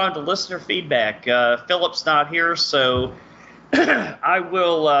let's move on to listener feedback. Philip's not here, so I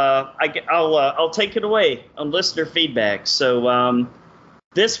will. I'll take it away on listener feedback. So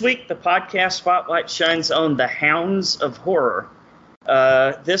this week the podcast spotlight shines on the Hounds of Horror.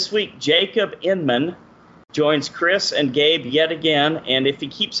 This week Jacob Inman joins Chris and Gabe yet again, and if he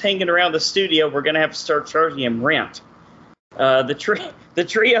keeps hanging around the studio, we're going to have to start charging him rent. The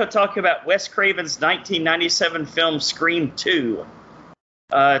trio talk about Wes Craven's 1997 film Scream 2.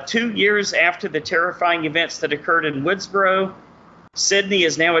 2 years after the terrifying events that occurred in Woodsboro, Sydney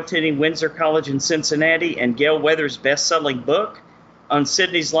is now attending Windsor College in Cincinnati, and Gail Weathers' best-selling book on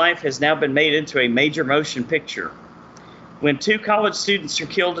Sydney's life has now been made into a major motion picture. When 2 college students are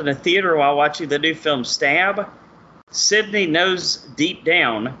killed in a theater while watching the new film Stab, Sydney knows deep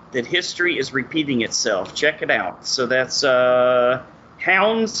down that history is repeating itself. Check it out. So that's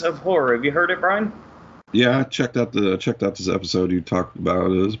Hounds of Horror. Have you heard it, Brian? Yeah, I checked out this episode you talked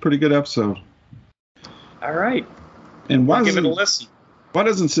about. It was a pretty good episode. All right. And why Give it a listen. Why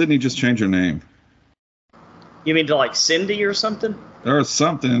doesn't Sydney just change her name? You mean to like Cindy or something? Or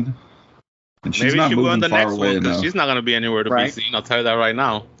something. And she's Maybe not she'll go on moving the far next away one because enough. she's not going to be anywhere to be Right. seen. I'll tell you that right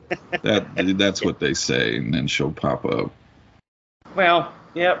now. That's what they say, and then she'll pop up. Well,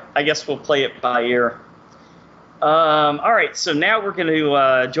 yep. I guess we'll play it by ear. All right. So now we're going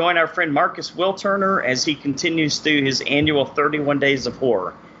to join our friend Marcus Wilturner as he continues through his annual 31 Days of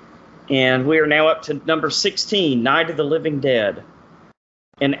Horror. And we are now up to number 16, Night of the Living Dead.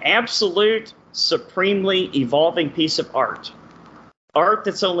 An absolute, supremely evolving piece of art. Art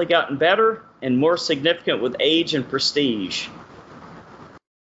that's only gotten better and more significant with age and prestige.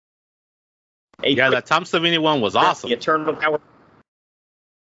 Yeah, that Tom Savini one was awesome. The Eternal Power.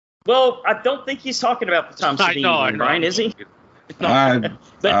 Well, I don't think he's talking about the Tom Savini one, Brian, is he? I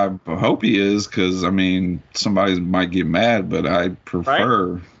hope he is, because, I mean, somebody might get mad, but I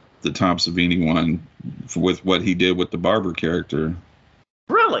prefer the Tom Savini one with what he did with the Barber character.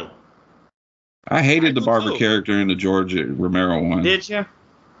 Really? I hated the Barber character in the George Romero one. Did you?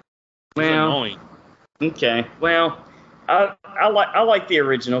 Well, annoying. Okay. Well, I like the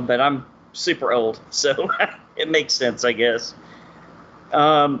original, but I'm super old, so it makes sense, I guess.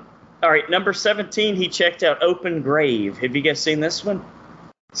 All right, number 17, he checked out Open Grave. Have you guys seen this one?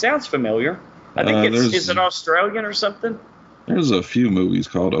 Sounds familiar. I think is it Australian or something? There's a few movies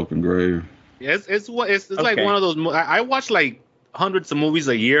called Open Grave. Yeah, it's like one of those. I watch like hundreds of movies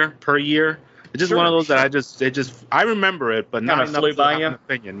per year. It's just one of those that I remember it, but not enough flew by to you. have an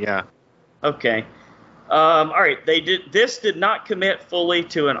opinion. Yeah. Okay. All right. This did not commit fully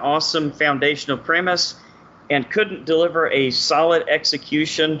to an awesome foundational premise, and couldn't deliver a solid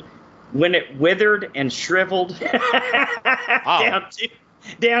execution when it withered and shriveled down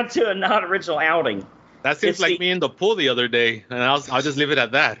to a non-original outing. That seems like me in the pool the other day, and I'll just leave it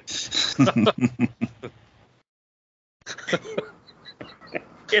at that.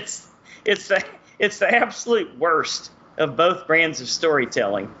 It's the absolute worst of both brands of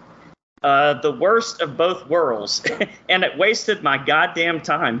storytelling. The worst of both worlds, and it wasted my goddamn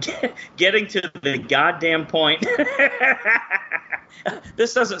time getting to the goddamn point.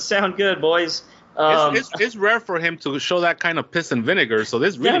 This doesn't sound good, boys. It's rare for him to show that kind of piss and vinegar, so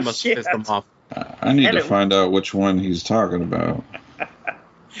this really must have pissed him off. I need to find out which one he's talking about.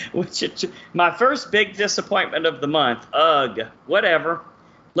 My first big disappointment of the month. Ugh, whatever.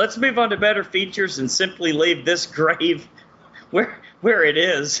 Let's move on to better features and simply leave this grave where it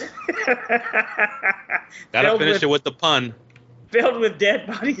is. Gotta finish it with the pun. filled with dead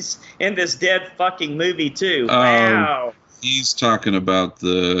bodies in this dead fucking movie too. Wow. He's talking about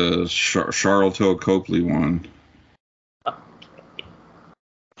the Charlton Copley one.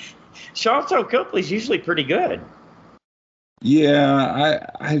 Charlton Copley's usually pretty good. Yeah,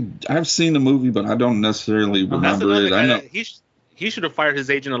 I've seen the movie, but I don't necessarily remember it. I know he should have fired his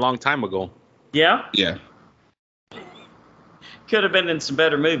agent a long time ago. Yeah. Yeah. Could have been in some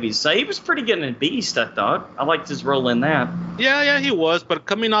better movies. So he was pretty good in Beast, I thought. I liked his role in that. Yeah, he was. But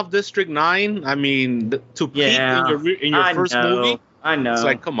coming off District 9, I mean, to peak in your first movie, I know. It's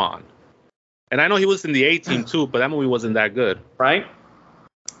like, come on. And I know he was in the A-Team too, but that movie wasn't that good. Right.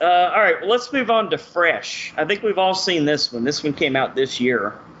 All right, well, let's move on to Fresh. I think we've all seen this one. This one came out this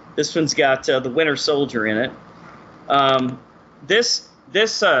year. This one's got the Winter Soldier in it. This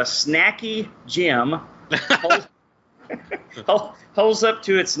snacky gem holds up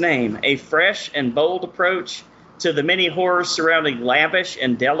to its name, a fresh and bold approach to the many horrors surrounding lavish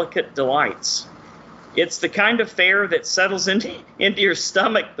and delicate delights. It's the kind of fare that settles into your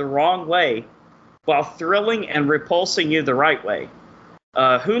stomach the wrong way, while thrilling and repulsing you the right way.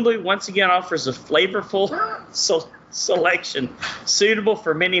 Hulu once again offers a flavorful selection suitable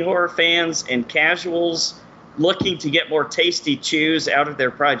for many horror fans and casuals looking to get more tasty chews out of their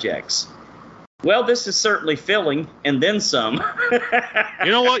projects. Well, this is certainly filling, and then some.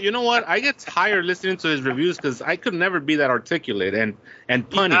 You know what? I get tired listening to his reviews because I could never be that articulate and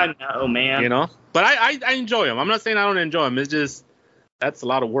punny. I know, man. You know? But I enjoy him. I'm not saying I don't enjoy him. It's just, that's a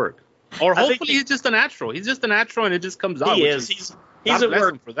lot of work. Or hopefully he's just a natural. He's just a natural, and it just comes out. He is. He's a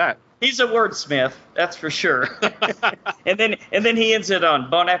word for that. He's a wordsmith, that's for sure. and then he ends it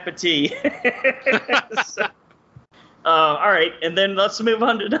on bon appetit. So, all right, and then let's move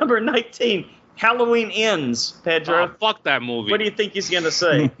on to number 19. Halloween Ends, Pedro. Oh, fuck that movie. What do you think he's going to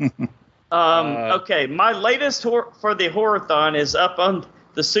say? Okay, my latest for the Horror-thon is up on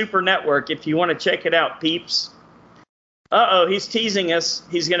the Super Network. If you want to check it out, peeps. He's teasing us.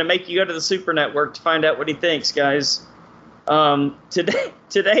 He's going to make you go to the Super Network to find out what he thinks, guys.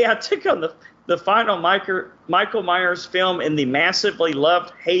 Today I took on the final Michael Myers film in the massively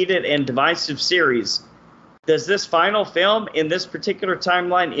loved, hated, and divisive series. Does this final film in this particular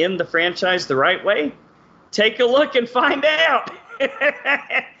timeline end the franchise the right way? Take a look and find out.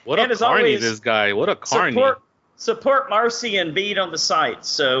 What a carny, this guy. What a carny. Support Marcy and Bede on the site.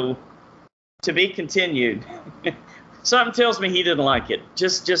 So, to be continued. Something tells me he didn't like it.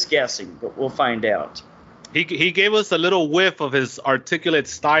 Just guessing, but we'll find out. He gave us a little whiff of his articulate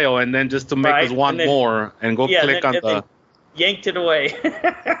style, and then just to make us want more and go click on the... Yanked it away.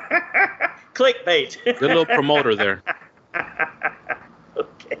 Clickbait. Good little promoter there.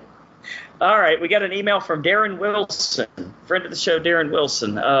 Okay. All right, we got an email from Darren Wilson, friend of the show, Darren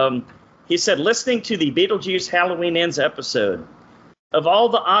Wilson. He said, listening to the Beetlejuice Halloween Ends episode, of all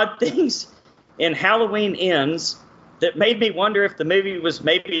the odd things in Halloween Ends that made me wonder if the movie was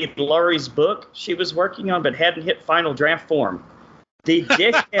maybe Laurie's book she was working on but hadn't hit final draft form. The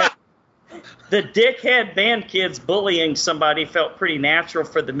dickhead band kids bullying somebody felt pretty natural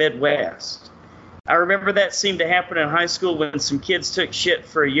for the Midwest. I remember that seemed to happen in high school when some kids took shit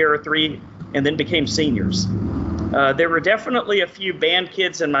for a year or three and then became seniors. There were definitely a few band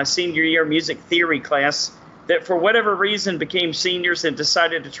kids in my senior year music theory class that for whatever reason became seniors and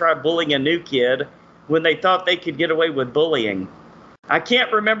decided to try bullying a new kid when they thought they could get away with bullying. I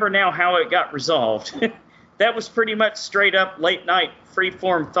can't remember now how it got resolved. That was pretty much straight up late night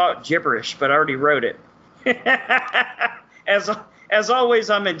freeform thought gibberish, but I already wrote it. As always,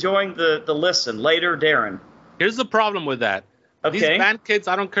 I'm enjoying the listen. Later, Darren. Here's the problem with that. Okay. These band kids,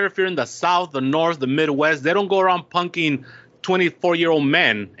 I don't care if you're in the South, the North, the Midwest, they don't go around punking 24-year-old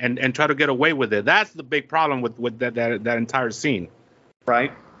men and try to get away with it. That's the big problem with that entire scene.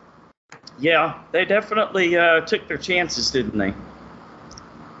 Right. Yeah, they definitely took their chances, didn't they?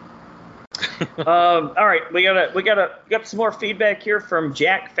 All right, we got some more feedback here from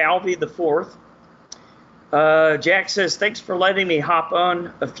Jack Falvey the Fourth. Jack says, "Thanks for letting me hop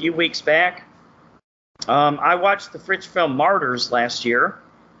on a few weeks back. I watched the Fritz film Martyrs last year,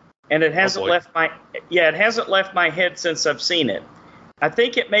 and it hasn't left my head since I've seen it. I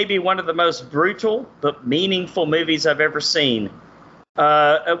think it may be one of the most brutal but meaningful movies I've ever seen.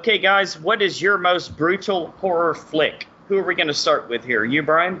 Okay, guys, what is your most brutal horror flick? Who are we going to start with here? You,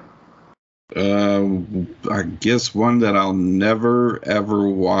 Brian?" I guess one that I'll never, ever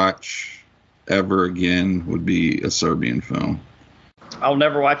watch ever again would be a Serbian film. I'll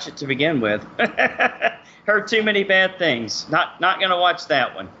never watch it to begin with. Heard too many bad things. Not going to watch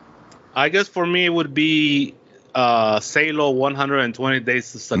that one. I guess for me it would be Salo 120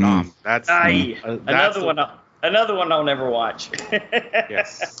 Days to Saddam. That's another one Another one I'll never watch.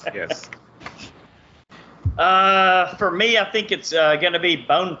 Yes. For me, I think it's going to be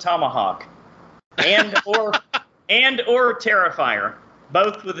Bone Tomahawk and or Terrifier,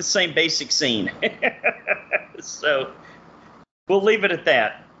 both with the same basic scene. So we'll leave it at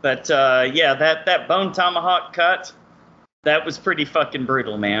that. But yeah, that Bone Tomahawk cut, that was pretty fucking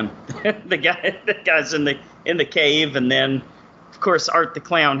brutal, man. the guy's in the cave, and then of course Art the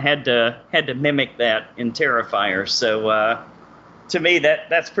Clown had to mimic that in Terrifier. So to me,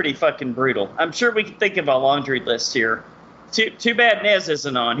 that's pretty fucking brutal. I'm sure we can think of a laundry list here. Too bad Nez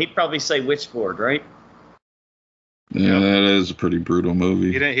isn't on. He'd probably say Witchboard, right? Yeah, that is a pretty brutal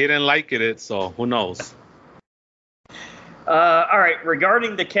movie. He didn't like it, so who knows? All right.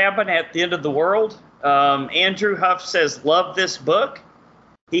 Regarding the cabin at the end of the world, Andrew Huff says, love this book.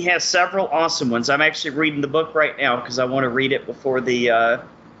 He has several awesome ones. I'm actually reading the book right now because I want to read it before the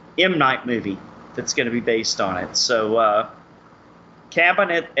M. Night movie that's going to be based on it. So Cabin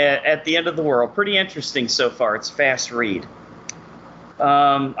at the End of the World. Pretty interesting so far. It's a fast read.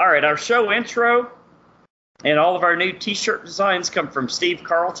 All right. Our show intro and all of our new T-shirt designs come from Steve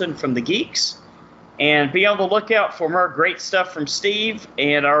Carlton from The Geeks. And be on the lookout for more great stuff from Steve.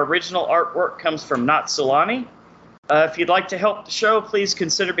 And our original artwork comes from Not Solani. If you'd like to help the show, please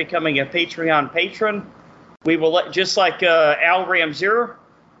consider becoming a Patreon patron. We will just like Al Ramzier,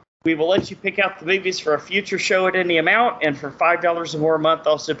 we will let you pick out the movies for a future show at any amount. And for $5 or more a month,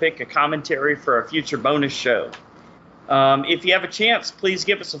 also pick a commentary for a future bonus show. If you have a chance, please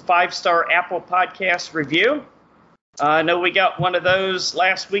give us a 5-star Apple Podcast review. I know we got one of those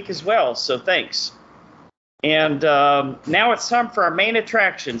last week as well, so thanks. And now it's time for our main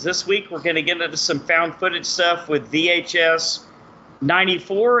attractions. This week we're going to get into some found footage stuff with VHS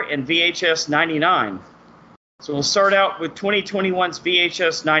 94 and VHS 99. So we'll start out with 2021's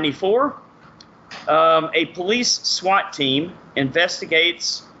VHS 94. A police SWAT team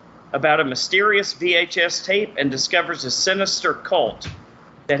investigates about a mysterious VHS tape and discovers a sinister cult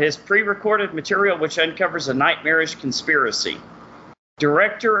that has pre-recorded material which uncovers a nightmarish conspiracy.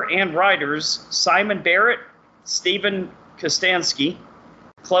 Director and writers Simon Barrett, Stephen Kostansky,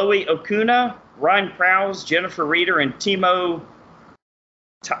 Chloe Okuna, Ryan Prowse, Jennifer Reeder, and Timo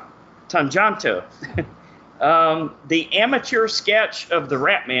Tangento. The amateur sketch of the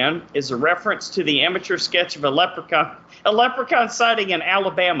Rat Man is a reference to the amateur sketch of a leprechaun sighting in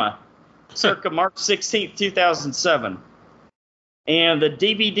Alabama, circa March 16, 2007. And the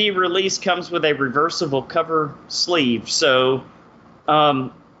DVD release comes with a reversible cover sleeve. So,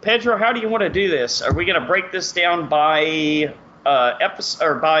 Pedro, how do you want to do this? Are we going to break this down by episode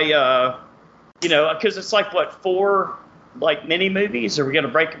or by because it's like what, 4 like mini movies? Are we going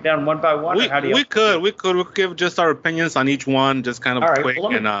to break it down one by one? We could give just our opinions on each one, just kind of quick.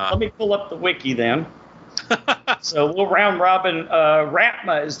 Well, let me pull up the wiki then. So we'll round robin.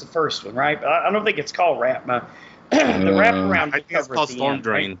 Ratma is the first one, right? I don't think it's called Ratma. The wraparound. I think it's called Storm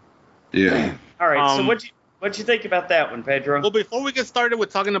Drain. Right? Yeah. All right. So what'd you think about that one, Pedro? Well, before we get started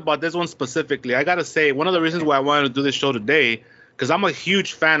with talking about this one specifically, I gotta say one of the reasons why I wanted to do this show today, because I'm a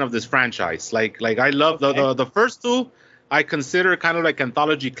huge fan of this franchise. Like I love the first two. I consider kind of like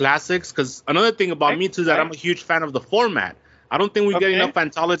anthology classics. Because another thing about me too is that I'm a huge fan of the format. I don't think we get enough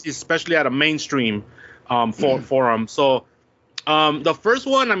anthologies, especially at a mainstream forum. So the first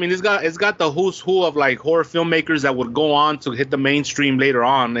one, I mean, it's got the who's who of like horror filmmakers that would go on to hit the mainstream later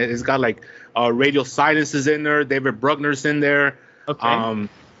on. It's got like Radio Silence is in there, David Bruckner's in there, Adam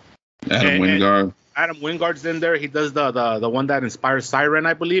Wingard. Adam Wingard's in there. He does the one that inspires Siren,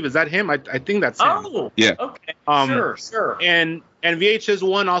 I believe. Is that him? I think that's him. Oh, yeah. Okay. Sure. And VHS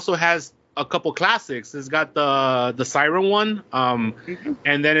 1 also has a couple classics. It's got the Siren one,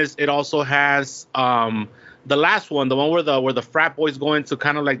 and then it also has the last one, the one where the frat boys go into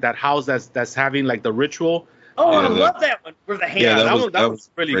kind of like that house that's having like the ritual. Oh, I love that one. Where the hand. Yeah, that was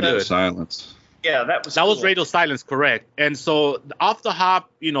really Radio good. Silence. Yeah, that was was Radio Silence, correct. And so off the hop,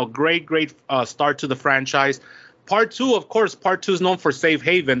 great start to the franchise. Part 2, of course, Part 2 is known for Safe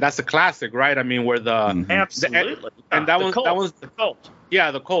Haven. That's a classic, right? I mean, where absolutely. And that one's the cult.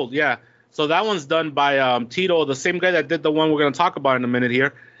 Yeah, the cult. Yeah. So that one's done by Tito, the same guy that did the one we're going to talk about in a minute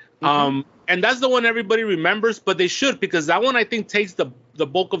here. And that's the one everybody remembers, but they should, because that one I think takes the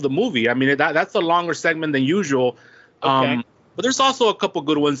bulk of the movie. I mean, that's a longer segment than usual. But there's also a couple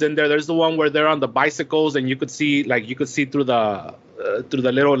good ones in there. There's the one where they're on the bicycles and you could see through the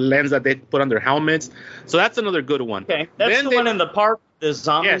little lens that they put on their helmets. So that's another good one. Okay, that's the one in the park, the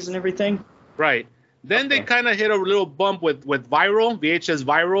zombies and everything. Right. Then they kind of hit a little bump with VHS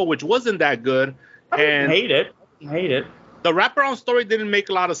Viral, which wasn't that good. I didn't hate it. The wraparound story didn't make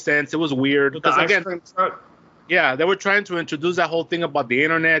a lot of sense. It was weird because again, Yeah, they were trying to introduce that whole thing about the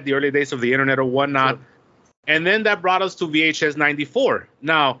internet, the early days of the internet or whatnot. Sure. And then that brought us to VHS 94.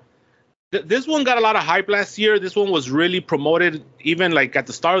 Now, this one got a lot of hype last year. This one was really promoted. Even like at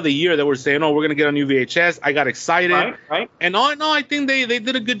the start of the year, they were saying, "Oh, we're gonna get a new VHS." I got excited. Right. And all in all, I think they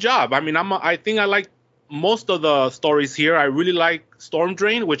did a good job. I mean, I think I like most of the stories here. I really like Storm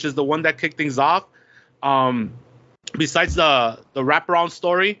Drain, which is the one that kicked things off. Besides the wraparound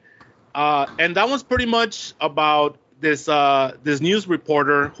story, and that one's pretty much about this news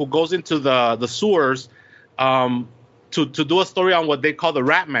reporter who goes into the sewers to do a story on what they call the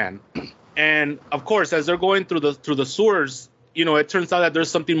Rat Man. And of course, as they're going through the sewers, it turns out that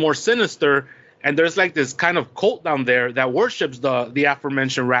there's something more sinister, and there's like this kind of cult down there that worships the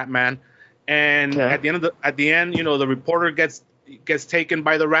aforementioned Rat Man. And at the end, the reporter gets taken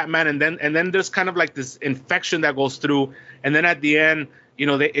by the Rat Man, and then there's kind of like this infection that goes through, and then at the end,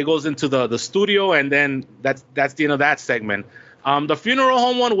 it goes into the studio, and then that's the end of that segment. The funeral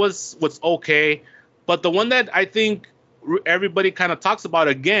home one was okay, but the one that I think everybody kind of talks about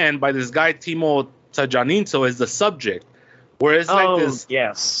again by this guy Timo Tjahjanito is The Subject, where it's this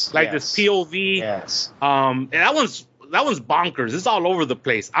POV. Yes. And that one's bonkers. It's all over the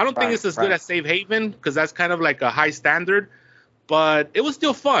place. I don't think it's as good as Safe Haven, because that's kind of like a high standard, but it was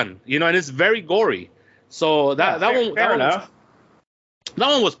still fun, and it's very gory. So that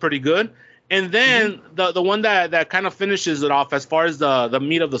one was pretty good. And then the one that kind of finishes it off as far as the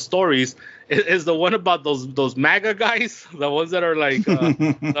meat of the stories is the one about those MAGA guys, the ones that are like the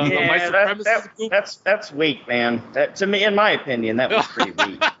white supremacist group. That's weak, man. That, to me, in my opinion, that was pretty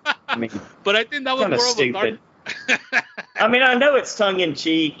weak. I mean, but I think that was more stupid. I mean, I know it's tongue in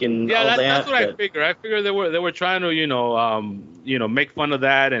cheek and all that. That's what I figure. I figure they were trying to make fun of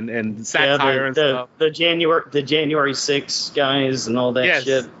that and satire and stuff. The January 6th guys and all that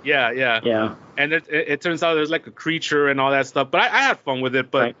shit. Yeah. And it turns out there's like a creature and all that stuff. But I had fun with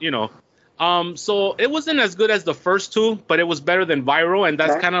it. But so it wasn't as good as the first two, but it was better than Viral, and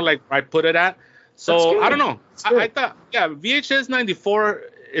that's kind of like where I put it at. So I don't know. I thought VHS 94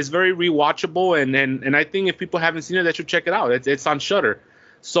 is very rewatchable, and I think if people haven't seen it, they should check it out. It's on Shudder.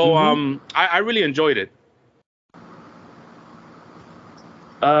 So I really enjoyed it.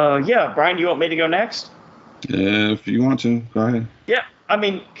 Brian, you want me to go next? Yeah, if you want to, go ahead. Yeah, I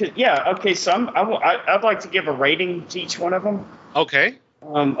mean, okay. So I'd like to give a rating to each one of them. Okay.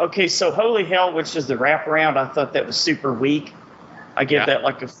 Okay, so Holy Hell, which is the wraparound, I thought that was super weak. I give that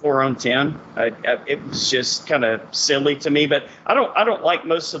like a 4 on 10. It was just kind of silly to me, but I don't like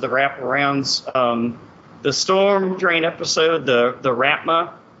most of the wraparounds. The Storm Drain episode, the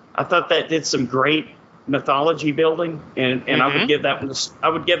Ratma, I thought that did some great mythology building, and I would give that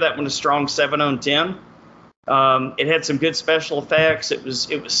one a strong 7 on 10. It had some good special effects. It was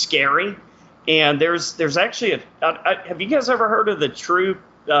scary, and there's actually have you guys ever heard of the true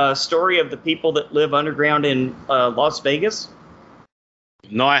story of the people that live underground in Las Vegas?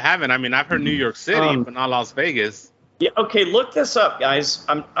 No, I haven't. I mean, I've heard New York City, but not Las Vegas. Yeah. Okay. Look this up, guys.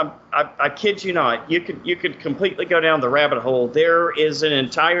 I kid you not. You could completely go down the rabbit hole. There is an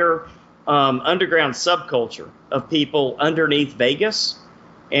entire underground subculture of people underneath Vegas,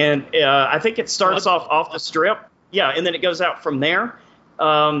 and I think it starts off the Strip. Yeah, and then it goes out from there.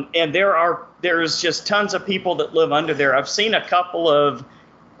 And there's just tons of people that live under there. I've seen a couple of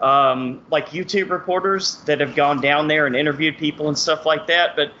like YouTube reporters that have gone down there and interviewed people and stuff like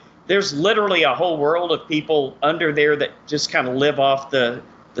that. But there's literally a whole world of people under there that just kind of live off the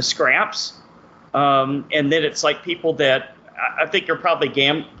scraps. And then it's like people that I think are probably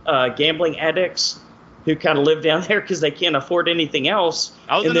gambling addicts who kind of live down there because they can't afford anything else.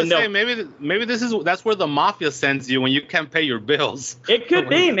 I was going to say maybe that's where the mafia sends you when you can't pay your bills. It could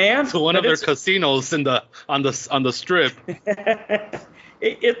be, man. To one of their casinos on the Strip.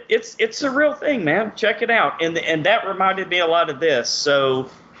 It's a real thing, man. Check it out. And that reminded me a lot of this.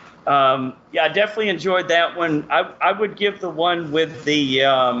 So, I definitely enjoyed that one. I would give the one with the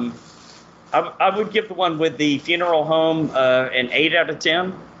funeral home an 8 out of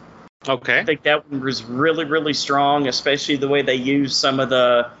 10. Okay. I think that one was really, really strong, especially the way they used some of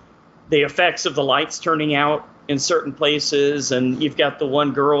the effects of the lights turning out in certain places, and you've got the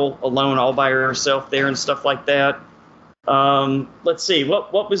one girl alone all by herself there and stuff like that. Let's see,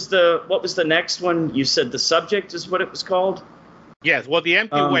 what was the next one? You said The Subject is what it was called? Yes, well, The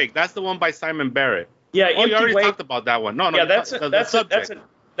Empty Wake, that's the one by Simon Barrett. Yeah, you already talked about that one. No, yeah, that's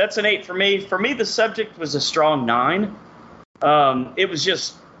an 8 for me. For me, The Subject was a strong 9. It was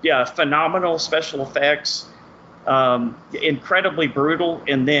just phenomenal special effects, incredibly brutal.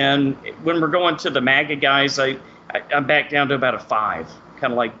 And then when we're going to the MAGA guys, I'm back down to about a 5,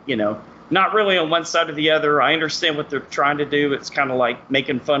 kind of like, not really on one side or the other. I understand what they're trying to do. It's kind of like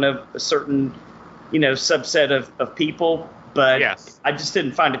making fun of a certain, subset of people, but Yes. I just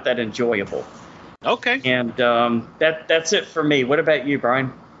didn't find it that enjoyable. Okay. And that's it for me. What about you,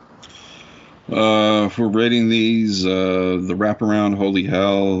 Brian? For rating these, the wraparound, holy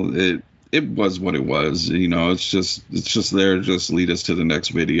hell, it was what it was. It's just there to just lead us to the next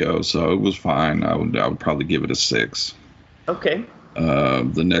video. So it was fine. I would probably give it a 6. Okay.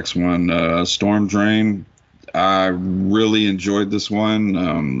 The next one, Storm Drain. I really enjoyed this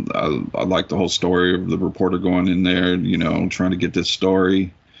one. I like the whole story of the reporter going in there, trying to get this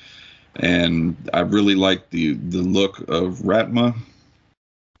story. And I really like the look of Ratma.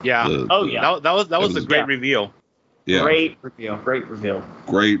 Yeah. That was a great reveal. Yeah. Great reveal.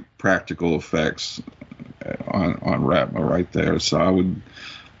 Great practical effects on Ratma right there. So I would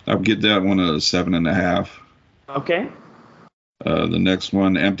get that one a 7.5. Okay. The next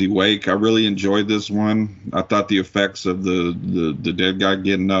one, Empty Wake. I really enjoyed this one. I thought the effects of the dead guy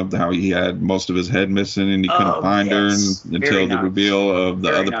getting up, how he had most of his head missing and he couldn't find her until the reveal of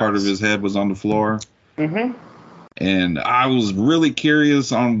the other part of his head was on the floor. Mm-hmm. And I was really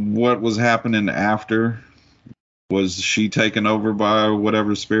curious on what was happening after. Was she taken over by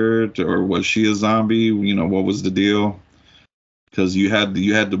whatever spirit, or was she a zombie? What was the deal? Because you had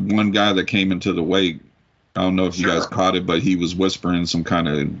the one guy that came into the wake. I don't know if you guys caught it, but he was whispering some kind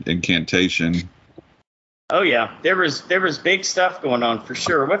of incantation. Oh yeah, there was big stuff going on for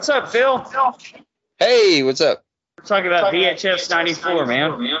sure. What's up, Phil? Hey, what's up? We're talking about VHS 94,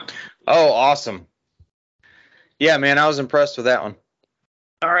 man. Oh, awesome. Yeah, man, I was impressed with that one.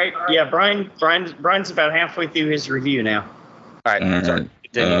 All right, yeah, Brian's about halfway through his review now. All right. Sorry.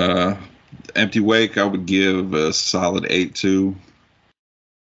 Empty Wake, I would give a solid 8.2.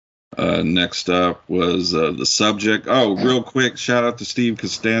 Next up was The Subject. Oh, real quick, shout out to Steve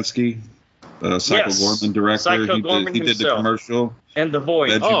Kostansky, Psycho Gorman director. He did the commercial and The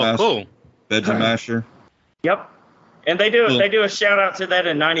Void. Cool. Veggie Masher. Yep. And they do a shout out to that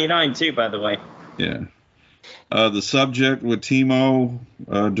in '99 too, by the way. Yeah. The Subject with Timo,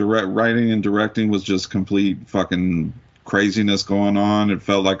 writing and directing was just complete fucking craziness going on. It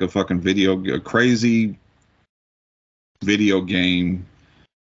felt like a crazy video game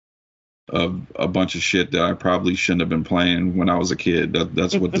of a bunch of shit that I probably shouldn't have been playing when I was a kid.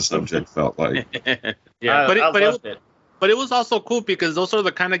 That's what The Subject felt like. Yeah, I loved it. But it was also cool because those are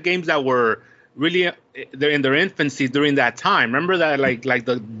the kind of games that were really they're in their infancy during that time. Remember that like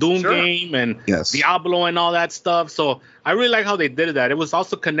the Doom game and Diablo and all that stuff. So I really like how they did that. It was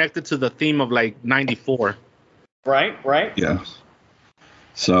also connected to the theme of like 94. Right. Yeah.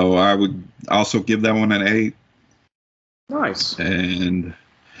 So I would also give that one an 8. Nice. And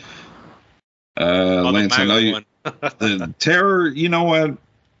Lance, I know you the Terror, you know what?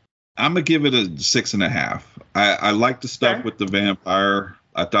 I'm gonna give it a 6.5. I like the stuff with the vampire.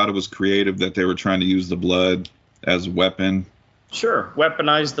 I thought it was creative that they were trying to use the blood as a weapon. Sure,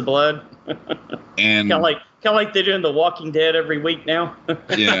 weaponize the blood. And kind of like they do in The Walking Dead every week now.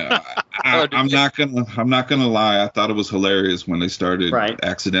 Yeah, I'm not gonna lie. I thought it was hilarious when they started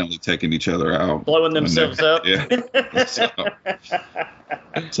accidentally taking each other out, blowing themselves up. Yeah.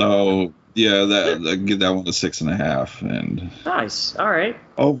 So yeah, I give that one a 6.5. And nice. All right.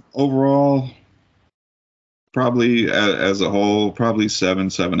 Overall, probably as a whole, probably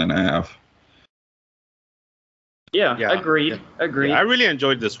 7.5. Yeah. Agreed. Yeah, I really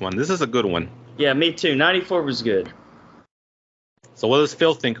enjoyed this one. This is a good one. Yeah, me too. 94 was good. So what does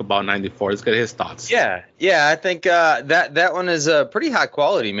Phil think about 94? Let's get his thoughts. Yeah. I think that one is pretty high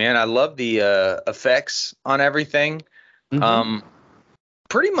quality, man. I love the effects on everything. Mm-hmm.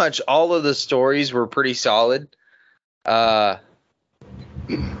 Pretty much all of the stories were pretty solid.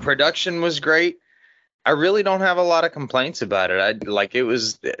 Production was great. I really don't have a lot of complaints about it. It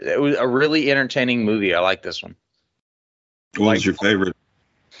was a really entertaining movie. I like this one. What was your favorite?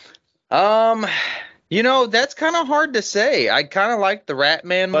 That's kind of hard to say. I kind of like the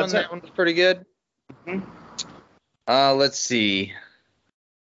Ratman one. That one was pretty good. Mm-hmm. Let's see.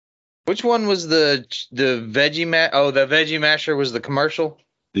 Which one was the Veggie Oh, the Veggie Masher was the commercial?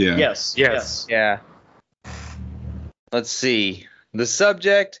 Yeah. Yes. Yeah. Let's see. The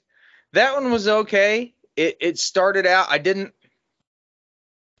Subject. That one was okay. It started out.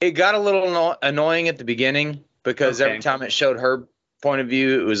 It got a little annoying at the beginning because every time it showed her point of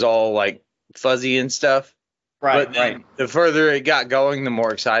view, it was all like fuzzy and stuff. But the further it got going, the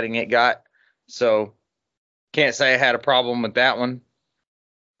more exciting it got. So can't say I had a problem with that one.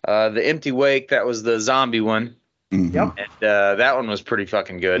 The Empty Wake, that was the zombie one. Mm-hmm. Yep. And that one was pretty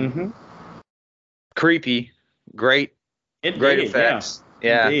fucking good. Mm-hmm. Creepy. Great effects.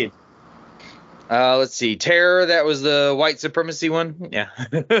 Yeah. Indeed. Let's see. Terror, that was the white supremacy one. Yeah.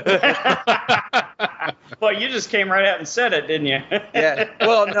 Well, you just came right out and said it, didn't you? Yeah.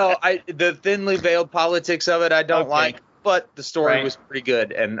 Well, no, the thinly veiled politics of it I don't like, but the story was pretty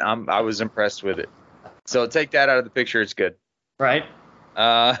good, and I was impressed with it. So take that out of the picture. It's good. Right.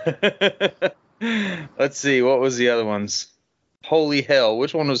 Let's see. What was the other ones? Holy Hell.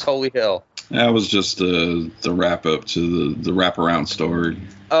 Which one was Holy Hell? That was just the wrap up to the wraparound story.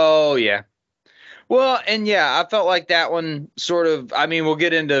 Oh, yeah. Well, and yeah, I felt like that one sort of, I mean, we'll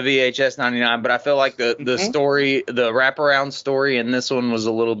get into VHS 99, but I feel like the story, the wraparound story in this one was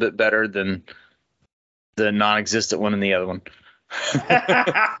a little bit better than the non-existent one in the other one.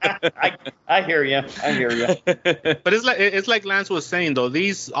 I hear you. But it's like Lance was saying, though,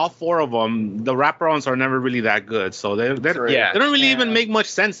 all four of them, the wraparounds are never really that good. So they don't really even make much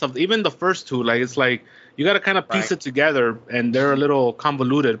sense of even the first two. Like, it's like you got to kind of piece it together, and they're a little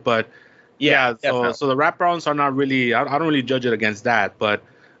convoluted, but so the wraparounds are not really. I don't really judge it against that, but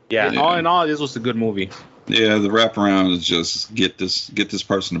all in all, this was a good movie. Yeah, the wraparound is just get this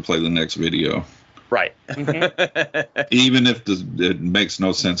person to play the next video. Right. Even if it makes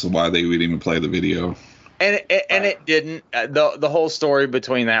no sense of why they would even play the video. And it didn't. The whole story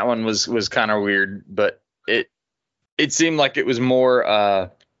between that one was kind of weird, but it seemed like it was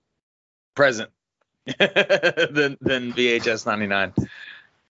more present than VHS 99.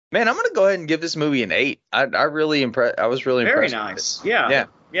 Man, I'm gonna go ahead and give this movie an 8. I was really impressed. Very nice. Yeah.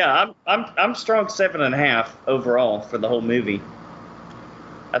 I'm strong 7.5 overall for the whole movie.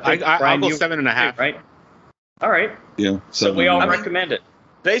 I think I'll go 7.5. Right. All right. Yeah. So we all recommend it.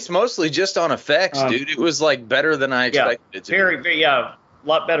 Based mostly just on effects, dude. It was like better than I expected it to. Very, a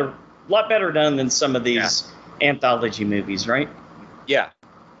lot better done than some of these anthology movies, right? Yeah.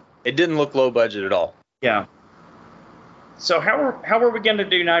 It didn't look low budget at all. Yeah. So how are we going to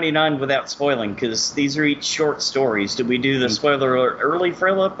do 99 without spoiling? Because these are each short stories. Did we do the spoiler alert early,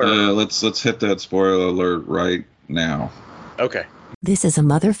 Philip? Or? Let's hit that spoiler alert right now. Okay. This is a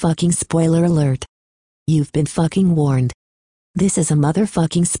motherfucking spoiler alert. You've been fucking warned. This is a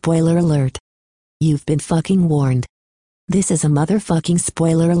motherfucking spoiler alert. You've been fucking warned. This is a motherfucking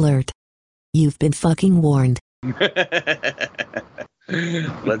spoiler alert. You've been fucking warned.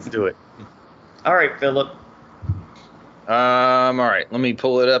 Let's do it. All right, Philip. All right, let me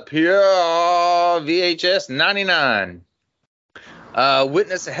pull it up here. VHS 99.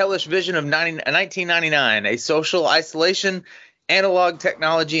 Witness a hellish vision of 1999. A social isolation, analog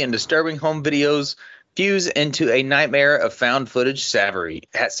technology, and disturbing home videos fuse into a nightmare of found footage savagery.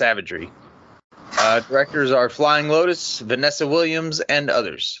 Directors are Flying Lotus, Vanessa Williams, and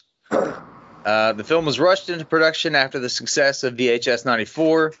others. The film was rushed into production after the success of VHS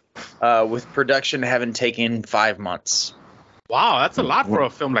 94, with production having taken 5 months. Wow, that's a lot for a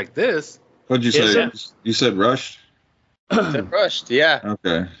film like this. What'd you say? You said rushed? Rushed, yeah.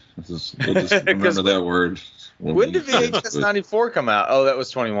 Okay. We'll just remember that word. When did VHS 94 come out? Oh, that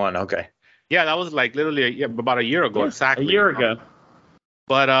was 21. Okay. Yeah, that was like literally about a year ago. Exactly. A year ago.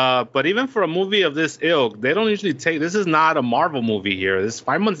 But even for a movie of this ilk, they don't usually take. This is not a Marvel movie here.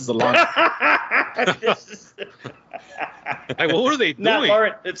 5 months is a long time. Like, what were they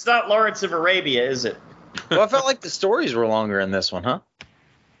doing? It's not Lawrence of Arabia, is it? Well, I felt like the stories were longer in this one, huh?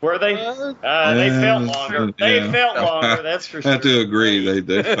 Were they? They felt longer. They felt longer. That's for sure. I have to agree.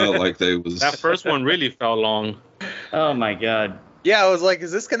 They felt like they was. That first one really felt long. Oh my god. Yeah, I was like,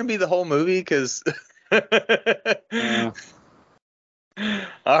 is this going to be the whole movie? Because.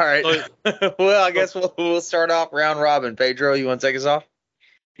 All right. Well, I guess we'll start off round robin. Pedro, you want to take us off?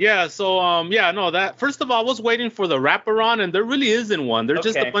 Yeah. So that first of all, I was waiting for the wraparound, and there really isn't one. There's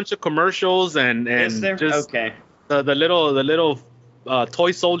just a bunch of commercials and just the little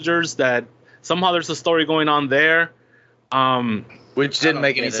toy soldiers that somehow there's a story going on there. Which didn't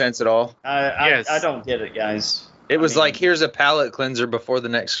make any sense at all. I don't get it, guys. It was like, here's a palate cleanser before the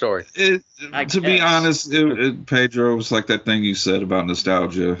next story. To be honest, Pedro, it was like that thing you said about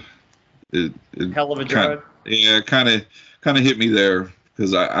nostalgia. It hell of a drug. Yeah, kind of hit me there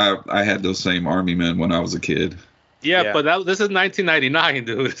because I had those same army men when I was a kid. Yeah. But this is 1999,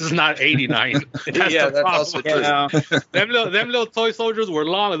 dude. This is not 89. That's also true. Yeah. them little toy soldiers were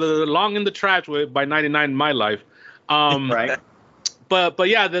long in the trash by 99 in my life. Right. But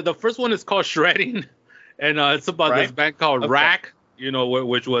yeah, the first one is called Shredding. And it's about this band called Rack,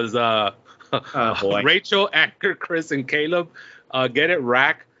 which was Rachel, Anchor, Chris, and Caleb. Get it,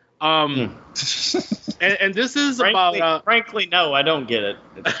 Rack. And this is about. Frankly, no, I don't get it.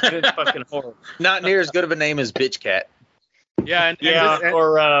 It's fucking horrible. Not near as good of a name as Bitch Cat. Yeah,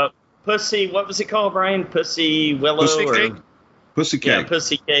 or Pussy. What was it called, Brian? Pussy Willow. Pussy Cake. Yeah,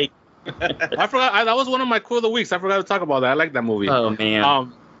 Pussy Cake. I forgot. That was one of my cool of the weeks. I forgot to talk about that. I like that movie. Oh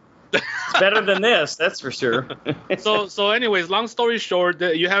man. It's better than this, that's for sure. So anyways, long story short,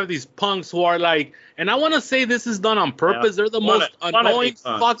 you have these punks who are like, and I want to say this is done on purpose. Yeah. They're the most annoying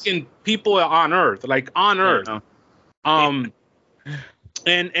fucking people on earth, like on earth. And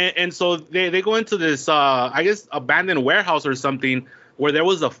so they go into this, I guess, abandoned warehouse or something where there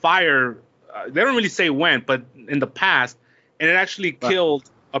was a fire. They don't really say when, but in the past, and it actually killed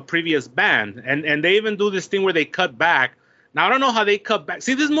a previous band. And they even do this thing where they cut back. Now, I don't know how they cut back.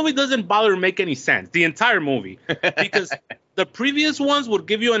 See, this movie doesn't bother to make any sense, the entire movie, because the previous ones would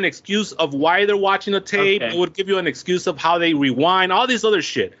give you an excuse of why they're watching a tape. Okay. It would give you an excuse of how they rewind, all this other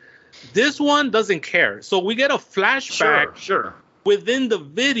shit. This one doesn't care. So we get a flashback within the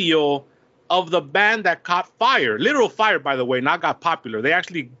video of the band that caught fire. Literal fire, by the way, not got popular. They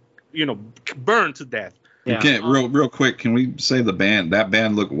actually, burned to death. Yeah. Real quick, can we say that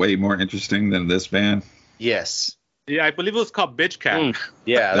band looked way more interesting than this band? Yes. Yeah, I believe it was called Bitch Cat.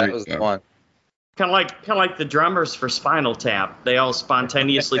 Yeah, that was the one. Kind of like the drummers for Spinal Tap. They all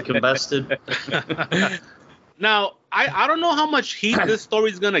spontaneously combusted. Now, I don't know how much heat this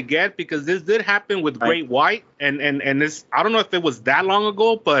story is gonna get, because this did happen with Great White, and this, I don't know if it was that long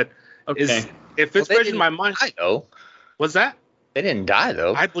ago, but if it's fresh in my mind. I know. What's that? They didn't die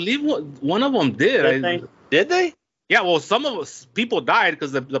though. I believe one of them did. Did they? Yeah, well, some of us people died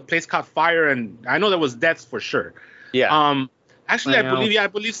because the place caught fire, and I know there was deaths for sure. Yeah. Actually, I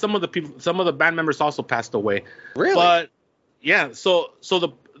believe some of the band members also passed away. Really? But yeah, so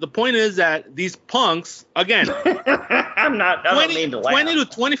the point is that these punks, again, I don't mean to laugh. 20 to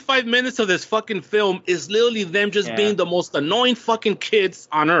 25 minutes of this fucking film is literally them just being the most annoying fucking kids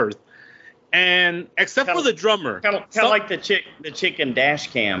on earth. And except for the drummer. Kind of like the chick in Dash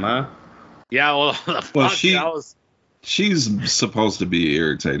Cam, huh? Yeah, she's supposed to be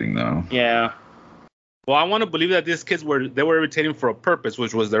irritating though. Yeah. Well, I want to believe that these kids were irritating for a purpose,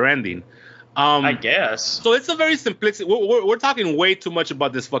 which was their ending. I guess. So it's a very simplistic. We're talking way too much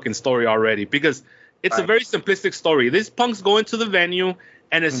about this fucking story already, because it's a very simplistic story. These punks go into the venue,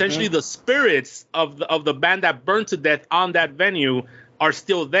 and essentially the spirits of the band that burned to death on that venue are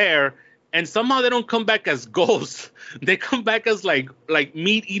still there, and somehow they don't come back as ghosts. They come back as like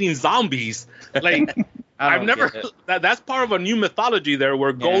meat-eating zombies. Like I've never. That's part of a new mythology there,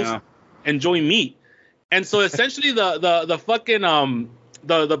 where ghosts enjoy meat. And so essentially the fucking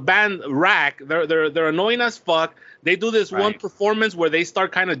the band Rack, they're annoying as fuck. They do this one performance where they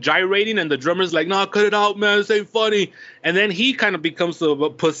start kind of gyrating, and the drummer's like, "No, cut it out, man, this ain't funny." And then he kind of becomes a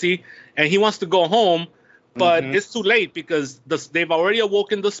pussy, and he wants to go home, but it's too late because they've already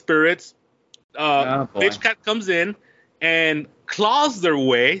awoken the spirits. Bitch Cat comes in and claws their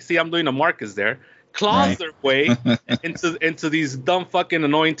way. See, I'm doing a Marcus there. Claws their way into these dumb fucking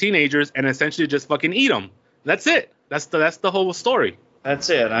annoying teenagers, and essentially just fucking eat them. That's it. That's the whole story. That's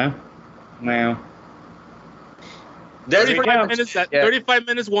it, huh? Wow. 35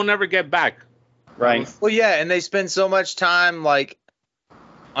 minutes we'll never get back. Right. Well, yeah, and they spend so much time like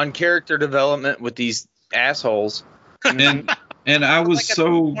on character development with these assholes. And I was like a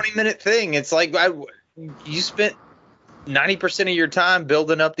 20-minute thing. It's like you spent 90% of your time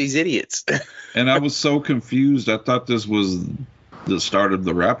building up these idiots. And I was so confused. I thought this was the start of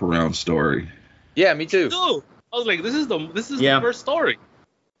the wraparound story. Yeah, me too. I was like, this is the first story.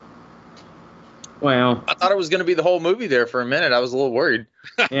 Well, I thought it was going to be the whole movie there for a minute. I was a little worried.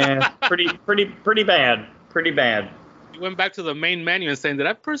 Yeah, pretty bad. Pretty bad. You went back to the main menu and saying, did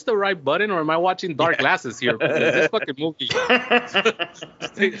I press the right button, or am I watching dark glasses here? This fucking movie.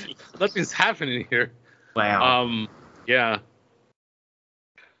 Nothing's happening here. Wow. Yeah.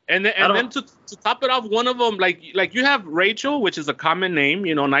 And then to top it off, one of them, like you have Rachel, which is a common name,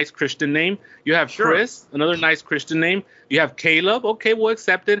 nice Christian name. You have Chris, another nice Christian name. You have Caleb. Okay, we'll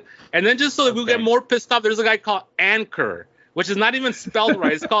accept it. And then just so that we'll get more pissed off, there's a guy called Anchor, which is not even spelled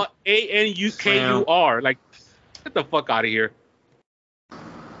right. It's called Ankukur. Like, get the fuck out of here.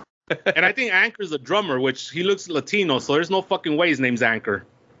 And I think Anchor's a drummer, which he looks Latino, so there's no fucking way his name's Anchor.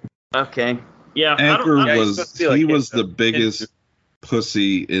 Okay. Yeah. Anchor was the biggest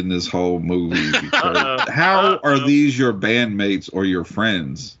pussy in this whole movie. How are these your bandmates or your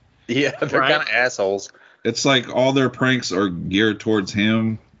friends? Yeah, they're kind of assholes. It's like all their pranks are geared towards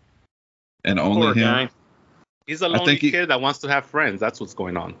him and only him. Guy. He's a lonely kid that wants to have friends. That's what's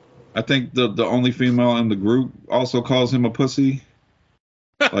going on. I think the only female in the group also calls him a pussy.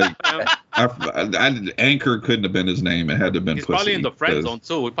 Like, Anchor couldn't have been his name. It had to have been He's pussy. He's probably in the friend zone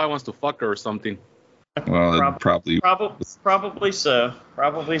too. He probably wants to fuck her or something. Well, probably so.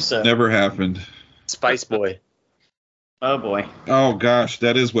 Probably so. Never happened. Spice Boy. Oh boy. Oh gosh,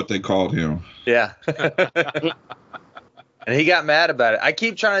 that is what they called him. Yeah. And he got mad about it. I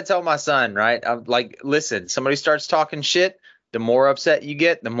keep trying to tell my son, right? I'm like, listen, somebody starts talking shit, the more upset you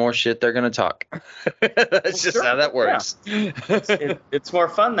get, the more shit they're going to talk. That's just how that works. Yeah. It's more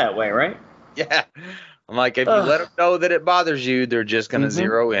fun that way, right? Yeah. I'm like, if you let them know that it bothers you, they're just going to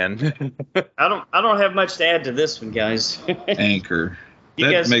zero in. I don't have much to add to this one, guys. Anchor.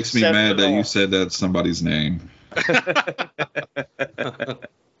 That makes me mad that you said that's somebody's name.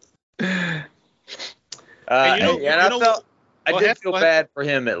 I did feel bad for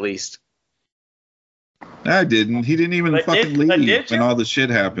him at least. I didn't. He didn't even fucking leave when all the shit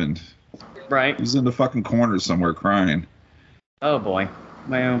happened. Right. He's in the fucking corner somewhere crying. Oh boy.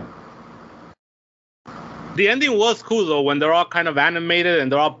 Well. The ending was cool though when they're all kind of animated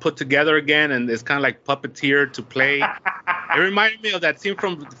and they're all put together again and it's kind of like puppeteer to play. It reminded me of that scene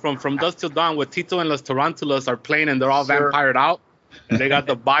from Dusk Till Dawn where Tito and Los Tarantulas are playing and they're all vampired out and they got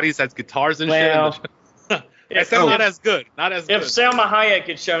the bodies as guitars and shit. Except not as good. Not as good. If Salma Hayek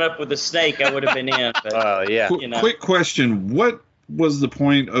had shown up with a snake, I would have been in. But, yeah. Quick question: what was the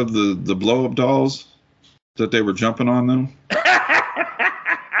point of the blow up dolls that they were jumping on them?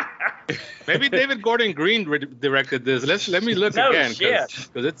 Maybe David Gordon Green directed this. Let me look again because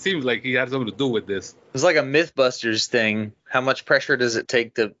it seems like he had something to do with this. It's like a Mythbusters thing. How much pressure does it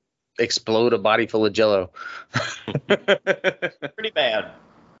take to explode a body full of Jello? Pretty bad.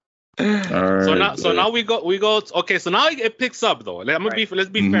 Right, so now we go. Okay, so now it picks up though. Let's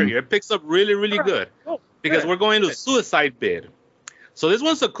be fair here. It picks up really, really good because we're going to Suicide Bid. So this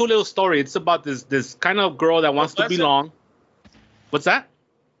one's a cool little story. It's about this kind of girl that wants to belong. What's that?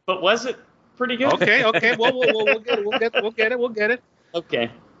 But was it pretty good? Okay. We'll get it. Okay.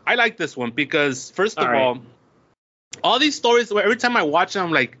 I like this one because first of all these stories, every time I watch them,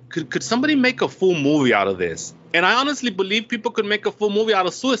 I'm like, could somebody make a full movie out of this? And I honestly believe people could make a full movie out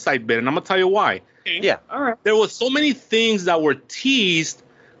of Suicide Bid, and I'm gonna tell you why. Yeah. All right. There was so many things that were teased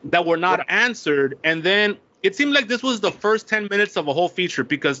that were not answered, and then it seemed like this was the first 10 minutes of a whole feature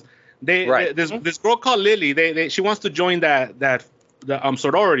because this girl called Lily, she wants to join the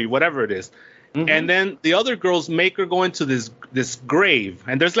sorority, whatever it is. Mm-hmm. And then the other girls make her go into this grave,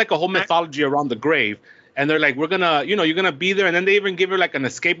 and there's like a whole mythology around the grave. And they're like, we're gonna, you're gonna be there. And then they even give her like an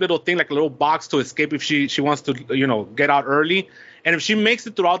escape little thing, like a little box to escape if she wants to, get out early. And if she makes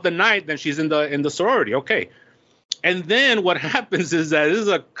it throughout the night, then she's in the sorority. Okay. And then what happens is that this is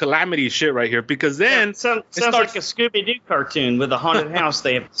a calamity shit right here because then sounds like a Scooby-Doo cartoon with a haunted house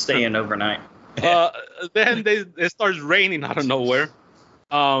they have to stay in overnight. Then it starts raining out of nowhere.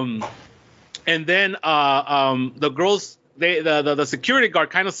 And then the girls, the security guard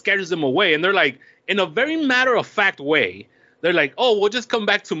kind of scares them away, and they're like, in a very matter-of-fact way, they're like, "Oh, we'll just come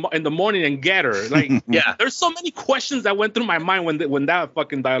back in the morning and get her." Like, yeah, there's so many questions that went through my mind when that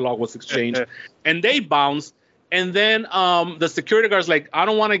fucking dialogue was exchanged, and they bounce. And then the security guard's like, "I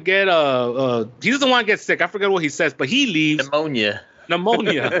don't want to get he doesn't want to get sick." I forget what he says, but he leaves.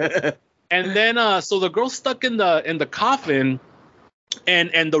 Pneumonia. And then so the girl's stuck in the coffin,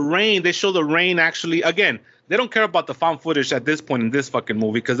 and the rain. They show the rain actually again. They don't care about the found footage at this point in this fucking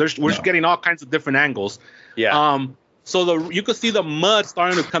movie because we're getting all kinds of different angles. Yeah. So you could see the mud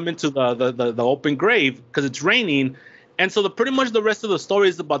starting to come into the open grave because it's raining, and so pretty much the rest of the story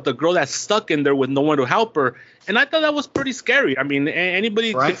is about the girl that's stuck in there with no one to help her. And I thought that was pretty scary. I mean,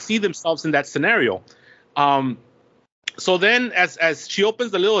 anybody could see themselves in that scenario. So then as she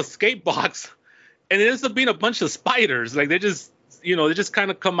opens the little escape box, and it ends up being a bunch of spiders. Like they just kind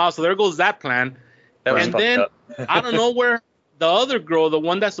of come out. So there goes that plan. And then I don't know where the other girl, the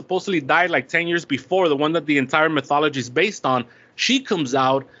one that supposedly died like 10 years before, the one that the entire mythology is based on, she comes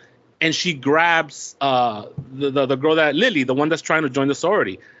out and she grabs the girl that Lily, the one that's trying to join the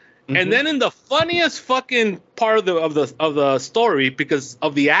sorority. Mm-hmm. And then in the funniest fucking part of the story, because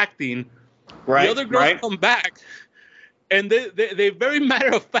of the acting, the other girls come back. And they very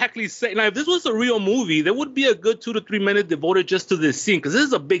matter-of-factly say, now, if this was a real movie, there would be a good 2 to 3 minutes devoted just to this scene, because this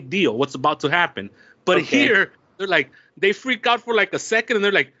is a big deal, what's about to happen. But here, they're like, they freak out for like a second, and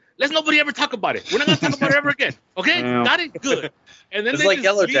they're like, let's nobody ever talk about it. We're not going to talk about it ever again. Okay? Got it? Good. And then it's like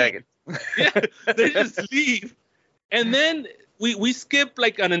Yellow Jacket. Yeah, they just leave. And then we skip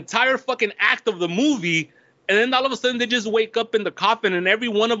like an entire fucking act of the movie, and then all of a sudden they just wake up in the coffin, and every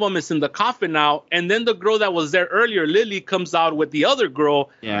one of them is in the coffin now. And then the girl that was there earlier, Lily, comes out with the other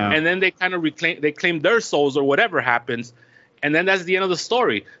girl. Yeah. And then they kind of claim their souls or whatever happens. And then that's the end of the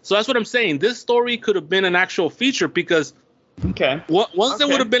story. So that's what I'm saying. This story could have been an actual feature because Okay. Well, once it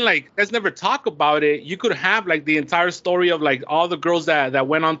would have been like, let's never talk about it, you could have like the entire story of like all the girls that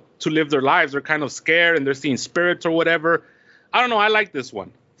went on to live their lives. They're kind of scared and they're seeing spirits or whatever. I don't know. I like this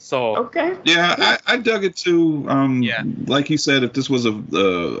one. So okay. Yeah, I dug it too. Like you said, if this was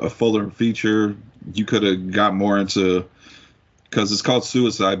a fuller feature, you could have got more into, because it's called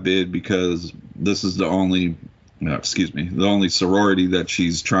Suicide Bid because this is the only sorority that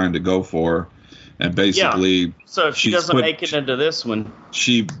she's trying to go for. And basically, so if she doesn't make it into this one,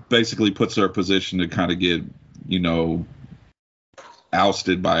 she basically puts her position to kind of get,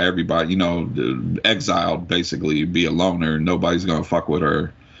 ousted by everybody, exiled, basically, be a loner. Nobody's going to fuck with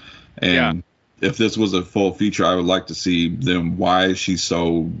her. And if this was a full feature, I would like to see them. Why is she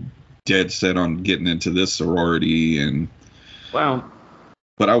so dead set on getting into this sorority? And wow.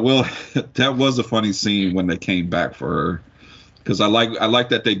 But that was a funny scene when they came back for her. Because I like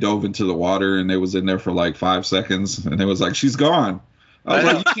that they dove into the water and they was in there for like 5 seconds and it was like, she's gone. I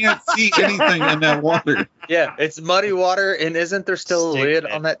was like, you can't see anything in that water. Yeah, it's muddy water, and isn't there still a lid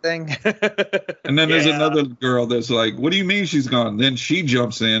on that thing? And then there's another girl that's like, what do you mean she's gone? Then she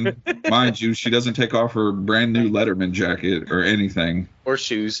jumps in. Mind you, she doesn't take off her brand new Letterman jacket or anything. Or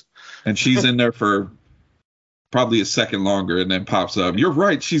shoes. And she's in there for probably a second longer and then pops up. You're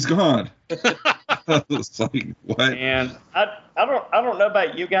right, she's gone. It's like, what? And I don't know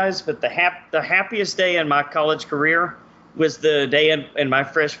about you guys, but the happiest day in my college career was the day in my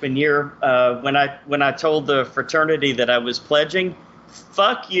freshman year when I told the fraternity that I was pledging,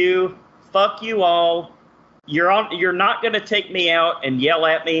 fuck you all. You're not going to take me out and yell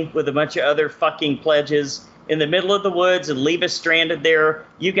at me with a bunch of other fucking pledges in the middle of the woods and leave us stranded there.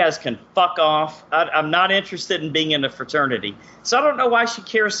 You guys can fuck off. I'm not interested in being in a fraternity. So I don't know why she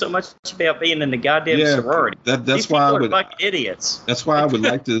cares so much about being in the goddamn sorority. That's These why people are fucking idiots. That's why I would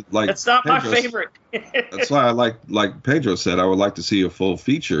like to like. That's not my favorite. That's why I like Pedro said, I would like to see a full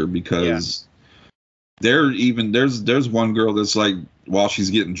feature because there's one girl that's like, while she's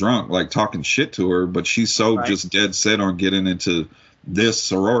getting drunk, like talking shit to her, but she's so just dead set on getting into this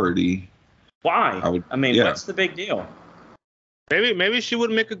sorority. Why? What's the big deal? Maybe she would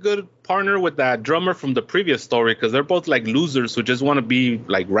make a good partner with that drummer from the previous story because they're both like losers who just want to be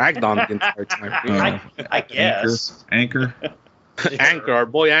like ragged on the entire time. I guess. Anchor, our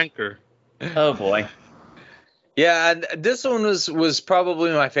boy Anchor. Oh boy. Yeah, this one was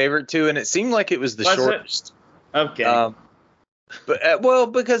probably my favorite too, and it seemed like it was the shortest. Okay. But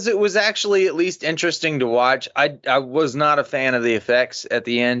because it was actually at least interesting to watch. I was not a fan of the effects at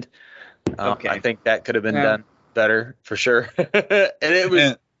the end. I think that could have been done better for sure.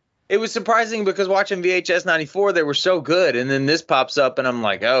 And it was surprising because watching VHS 94, they were so good, and then this pops up, and I'm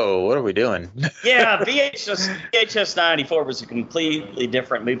like, oh, what are we doing? Yeah, VHS 94 was a completely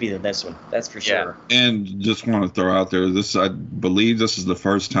different movie than this one. That's for sure. And just want to throw out there, I believe this is the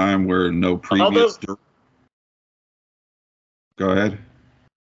first time where no previous. Go ahead.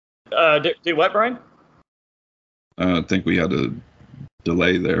 Do what, Brian? I think we had a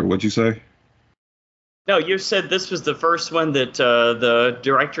delay there. What'd you say? No, you said this was the first one that the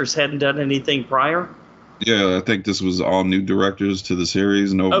directors hadn't done anything prior? Yeah, I think this was all new directors to the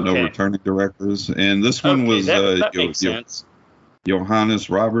series, no returning directors. And this one was that makes sense. Johannes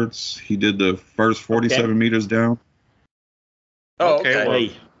Roberts. He did the first 47 meters down. Oh,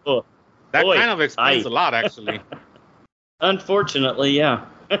 okay. Well, that kind of explains a lot, actually. Unfortunately, yeah.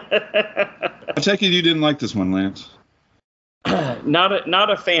 I take it you didn't like this one, Lance.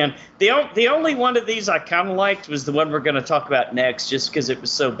 Not a fan. The only one of these I kind of liked was the one we're going to talk about next, just because it was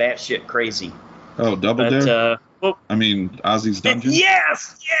so batshit crazy. Oh, Double Dare? Ozzy's Dungeon?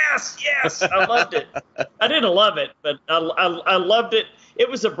 Yes! I loved it. I didn't love it, but I loved it. It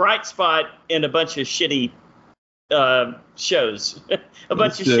was a bright spot in a bunch of shitty shows. a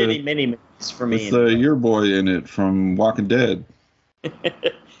bunch of shitty mini-movies for me. With your boy in it from Walking Dead.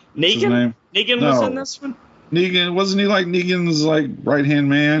 Negan? Negan was in this one? Negan, wasn't he like Negan's like right-hand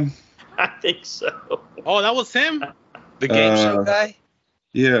man? I think so. Oh, that was him? The game show guy?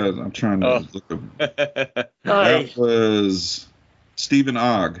 Yeah, I'm trying to look up. That was Stephen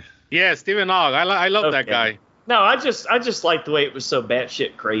Ogg. Yeah, Stephen Ogg. I love that guy. No, I just like the way it was so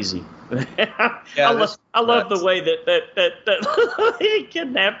batshit crazy. I love the way that he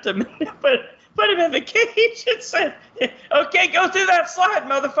kidnapped him and put him in the cage and said, "Okay, go through that slide,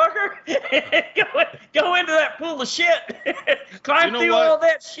 motherfucker. go into that pool of shit. Climb through all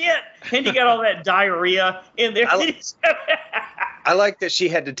that shit." And you got all that diarrhea in there. I like that she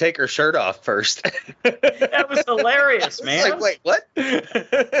had to take her shirt off first. That was hilarious, man. Like, wait, what?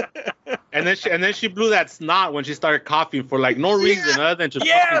 And then she blew that snot when she started coughing for like no reason other than to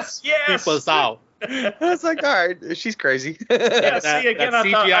keep us out. I was like, all right, she's crazy. Yeah, see, again, that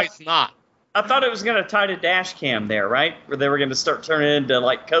CGI's not. I thought it was going to tie to dash cam there, right? Where they were going to start turning into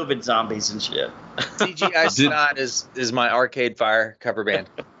like COVID zombies and shit. CGI Snot is my Arcade Fire cover band.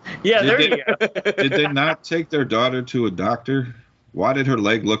 Yeah, there you go. Did they not take their daughter to a doctor? Why did her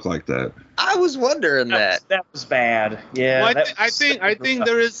leg look like that? I was wondering that. That was bad. Yeah. Well, I think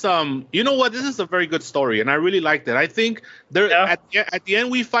there is some. You know what? This is a very good story, and I really liked it. I think at the end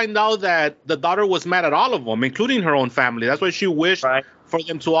we find out that the daughter was mad at all of them, including her own family. That's why she wished for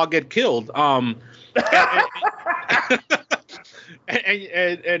them to all get killed. So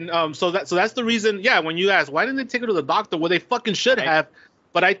that's the reason. Yeah, when you ask why didn't they take her to the doctor, well, they fucking should have.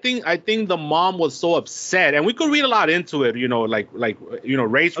 But I think the mom was so upset, and we could read a lot into it, like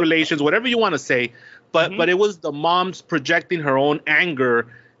race relations, whatever you want to say. But it was the mom's projecting her own anger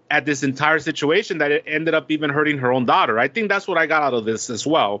at this entire situation that it ended up even hurting her own daughter. I think that's what I got out of this as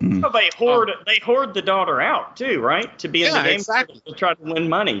well. Mm-hmm. Well, they hoard the daughter out too, right? To be in the game to try to win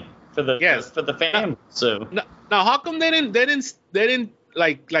money for the family. So now how come they didn't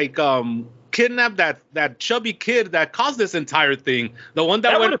kidnap that chubby kid that caused this entire thing? The one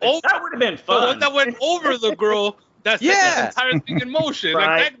that would have been fun. The one that went over the girl that set this entire thing in motion.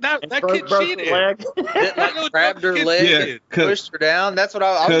 Right. Like that kid cheated. Grabbed her leg and pushed her down. That's what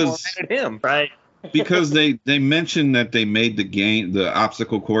I was mad at him. Right. Because they mentioned that they made the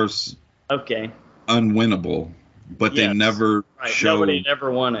obstacle course unwinnable, but they never showed. Nobody ever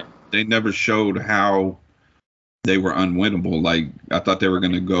won it. They never showed how they were unwinnable. Like, I thought they were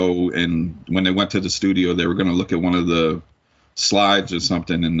going to go, and when they went to the studio, they were going to look at one of the slides or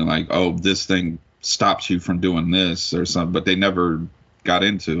something, and they're like, oh, this thing stops you from doing this or something, but they never got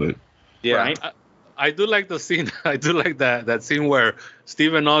into it. Yeah. Right. I do like the scene. I do like that scene where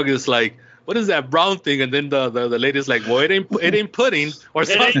Stephen Ogg is like, what is that brown thing? And then the lady's like, well, it ain't pudding or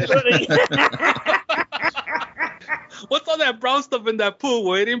something. What's all that brown stuff in that pool?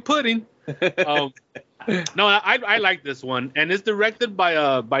 Well, it ain't pudding. No, I like this one, and it's directed by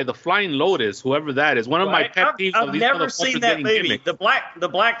the Flying Lotus, whoever that is. One of my pet peeves of these. I've never seen that movie. The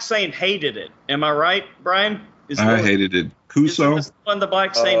Black Saint hated it. Am I right, Brian? I hated it. Kuso. Is this the one the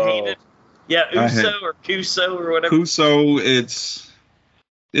Black Saint hated? Yeah, or Kuso or whatever. Kuso,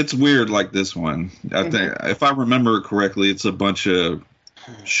 it's weird like this one. I think if I remember it correctly, it's a bunch of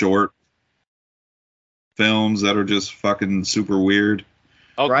short films that are just fucking super weird.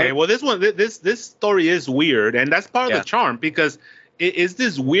 Okay, well, this story is weird, and that's part of the charm, because it is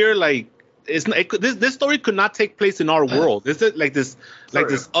this weird, like, this story could not take place in our world. This is like this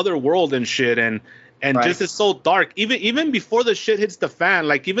other world and shit, and just it's so dark. Even before the shit hits the fan,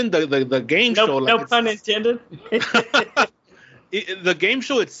 like even the game show. No pun intended. The game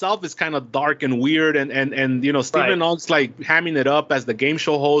show itself is kind of dark and weird, and Stephen Ogg's like hamming it up as the game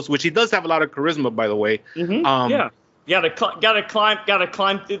show host, which he does have a lot of charisma, by the way. Mm-hmm. Gotta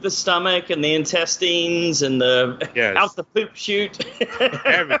climb through the stomach and the intestines and out the poop chute.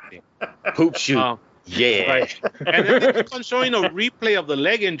 Everything. Poop chute. Right. And then they keep on showing a replay of the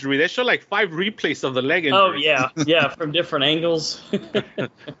leg injury. They show like 5 replays of the leg injury. Oh yeah, from different angles.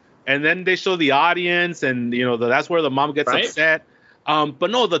 And then they show the audience, and that's where the mom gets upset. But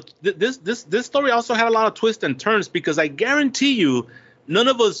no, this story also had a lot of twists and turns, because I guarantee you, none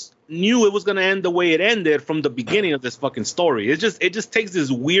of us knew it was going to end the way it ended from the beginning of this fucking story. It just takes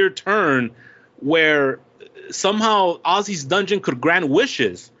this weird turn where somehow Ozzy's dungeon could grant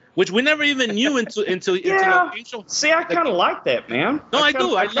wishes, which we never even knew until the angel. See, I kind of like that, man. No, I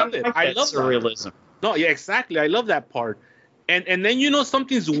do. I love it. I love surrealism. That. No, yeah, exactly. I love that part. And then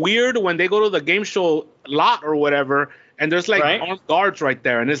something's weird when they go to the game show lot or whatever, and there's like armed guards right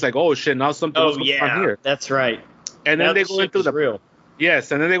there, and it's like, oh shit, now something was going on here. That's right. And then they go into the real.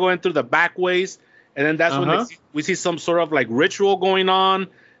 Yes, and then they go into the back ways, and then that's when we see some sort of like ritual going on,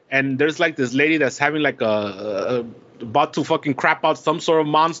 and there's like this lady that's having like about to fucking crap out some sort of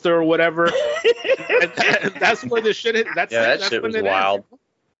monster or whatever. and that's where the shit hit. That shit was wild.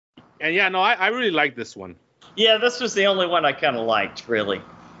 And I really like this one. Yeah, this was the only one I kind of liked, really.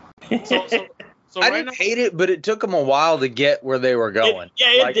 So I didn't hate it, but it took them a while to get where they were going.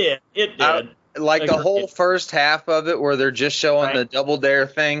 It did. It did. The whole first half of it, where they're just showing the double dare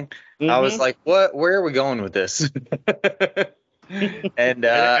thing, I was like, "What? Where are we going with this?" and then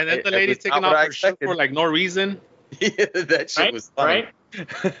the lady's taking off her shirt for like no reason. Yeah, that shit was funny.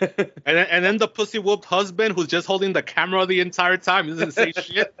 and then the pussy whooped husband, who's just holding the camera the entire time, he doesn't say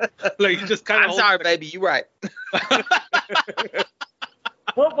shit. Like, he just kind of. I'm sorry, baby. You right.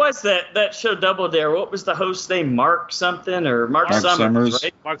 What was that show Double Dare? What was the host's name? Mark something or Mark Summers,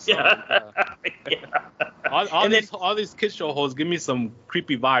 right? Mark Summers. all these kid show hosts give me some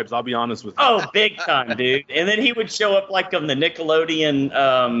creepy vibes. I'll be honest with you. Oh, big time, dude. And then he would show up like on the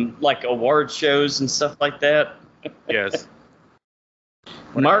Nickelodeon, like award shows and stuff like that. Yes.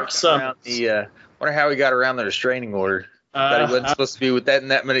 Mark Summers. Wonder how he got around the restraining order. That he wasn't supposed to be with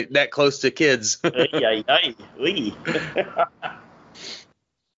that close to kids.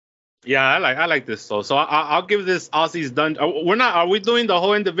 Yeah, I like this. So I'll give this Aussie's Dungeon. Are we doing the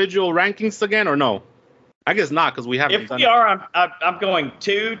whole individual rankings again or no? I guess not because we haven't. If we are, I'm going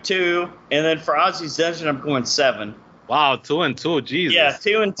 2, and then for Aussie's Dungeon, I'm going 7. Wow, 2 and 2, Jesus. Yeah,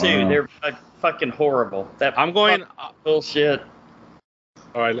 2 and 2. They're fucking horrible. I'm going bullshit.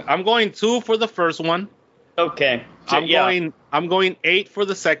 All right, I'm going 2 for the first one. Okay. I'm going 8 for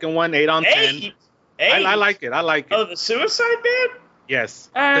the second one. 8 on 10. 8. I like it. Oh, the suicide bed? Yes.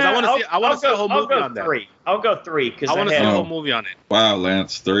 Because I want to see the whole movie on that. 3. I'll go 3 because I want to see the whole movie on it. Wow,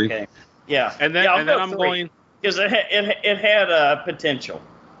 Lance, 3. Okay. Yeah. And then I'm going because it had potential.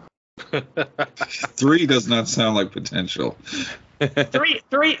 3 does not sound like potential. 3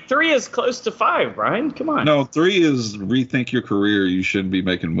 is close to 5, Brian. Come on. No, 3 is rethink your career. You shouldn't be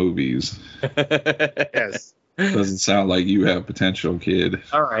making movies. Yes. Doesn't sound like you have potential, kid.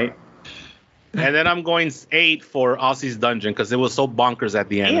 All right. And then I'm going 8 for Aussie's Dungeon because it was so bonkers at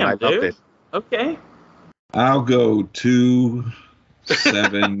the end. Damn, I loved it. Okay. I'll go 2,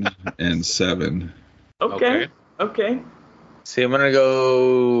 7, and 7. Okay. See, I'm gonna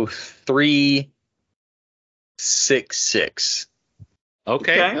go 3, 6, 6.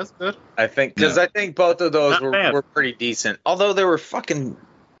 Okay, that's good. I think because I think both of those were pretty decent, although they were fucking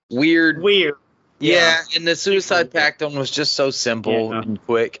weird. Yeah, and the Suicide Pact one was just so simple and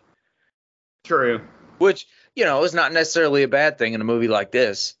quick. True. Which, is not necessarily a bad thing in a movie like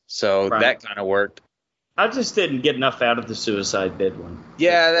this. So that kind of worked. I just didn't get enough out of the suicide bed one.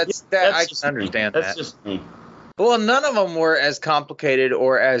 Yeah, I can understand that. That's just me. Well, none of them were as complicated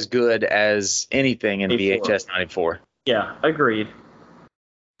or as good as anything in VHS 94. Yeah, agreed.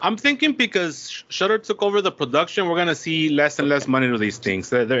 I'm thinking because Shudder took over the production, we're gonna see less and less money to these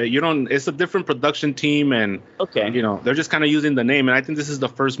things. It's a different production team, and they're just kind of using the name. And I think this is the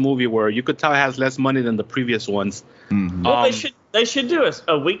first movie where you could tell it has less money than the previous ones. Mm-hmm. Well, they should do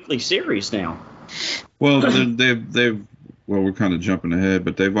a weekly series now. Well, we're kind of jumping ahead,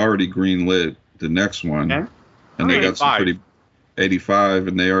 but they've already greenlit the next one, and they got some pretty 85,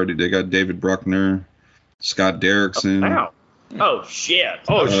 and they got David Bruckner, Scott Derrickson. Oh, wow. Oh shit!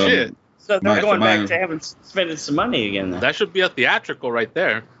 Shit! So they're going back to spending some money again. Then. That should be a theatrical right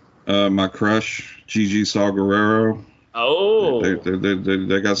there. My crush, Gigi Saw Guerrero. Oh.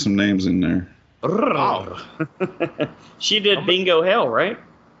 They got some names in there. Wow. She did Bingo Hell, right?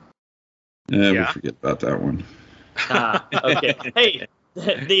 Yeah, we forget about that one. Okay. Hey,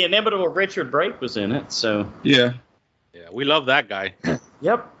 the inimitable Richard Brake was in it, so. Yeah, we love that guy.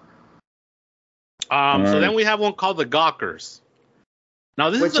 Yep. So then we have one called The Gawkers. Now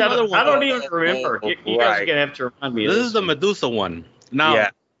this is another one. I don't even remember. You guys are gonna have to remind me. This is the Medusa one. Now. Yeah.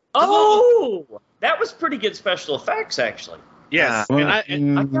 Oh, that was pretty good special effects, actually. Yes, I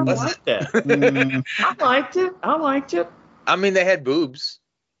kind of liked that. I liked it. I mean, they had boobs.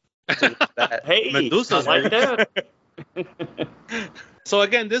 Hey, Medusa's I like that. So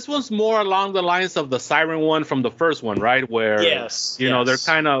again, this was more along the lines of the Siren one from the first one, right? Where they're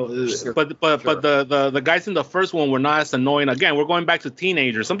kind of, but the guys in the first one were not as annoying. Again, we're going back to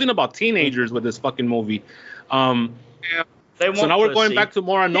teenagers. Something about teenagers with this fucking movie. So now we're going back to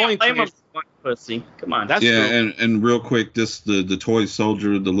more annoying teenagers. Pussy. Come on. That's true. And real quick, the toy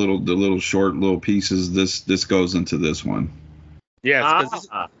soldier, the little short little pieces. This goes into this one. Yes,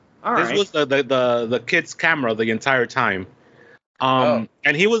 because this was the kid's camera the entire time.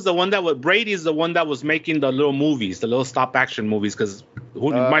 And he was the one Brady's the one that was making the little movies, the little stop action movies, because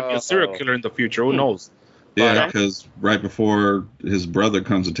who might be a serial killer in the future? Who knows? Yeah, because right before his brother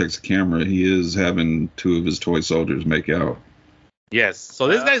comes and takes the camera, he is having 2 of his toy soldiers make out. Yes. So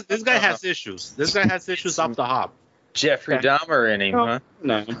this guy has issues. This guy has issues off the hop. Jeffrey Dahmer in him, huh?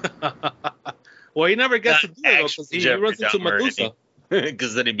 No. Well, he never gets to do it because he runs into Medusa.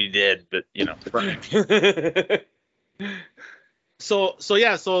 Because then he'd be dead, but Right. So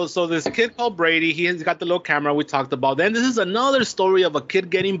this kid called Brady, he's got the little camera we talked about. Then this is another story of a kid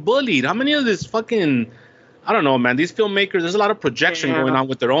getting bullied. How many of this fucking, I don't know, man. These filmmakers, there's a lot of projection going on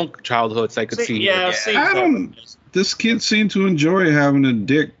with their own childhoods. I could see. This kid seemed to enjoy having a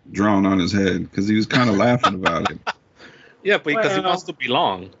dick drawn on his head because he was kind of laughing about it. Yeah, because he wants to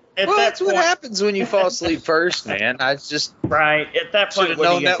belong. That's what happens when you fall asleep first, man. I just at that point should have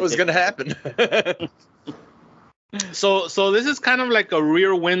known that was going to happen. So this is kind of like a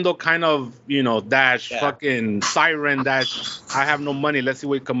Rear Window kind of, dash, fucking siren dash. I have no money. Let's see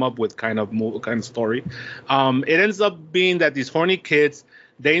what we come up with kind of story. It ends up being that these horny kids,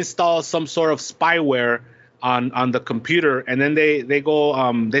 they install some sort of spyware on the computer, and then they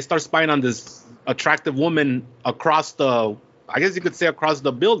go they start spying on this attractive woman across the, I guess you could say, across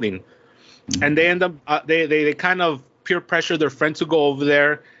the building, and they end up they kind of peer pressure their friend to go over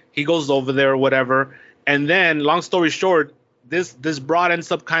there. He goes over there or whatever. And then, long story short, this broad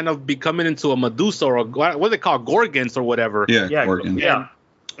ends up kind of becoming into a Medusa or what do they call it? Gorgons or whatever. Yeah, Gorgons. Yeah.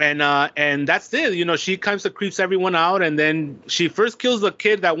 And that's it. She kind of creeps everyone out, and then she first kills the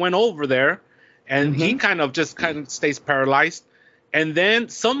kid that went over there, and he kind of stays paralyzed. And then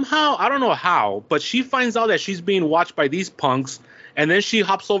somehow, I don't know how, but she finds out that she's being watched by these punks, and then she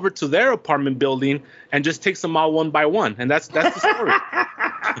hops over to their apartment building and just takes them out one by one, and that's the story.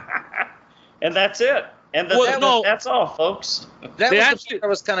 And that's it. And that's all, folks. That was the part I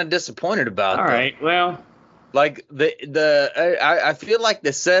was kind of disappointed about. All right, well, like I feel like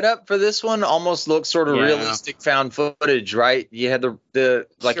the setup for this one almost looks sort of realistic found footage, right? You had the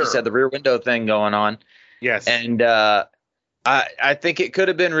like you said, the Rear Window thing going on. Yes. And I think it could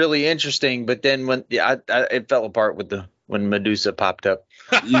have been really interesting, but then when it fell apart when Medusa popped up.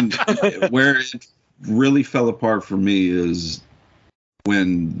 Where it really fell apart for me is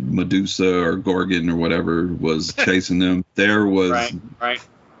when Medusa or Gorgon or whatever was chasing them. There was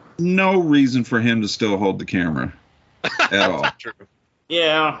no reason for him to still hold the camera at all. True.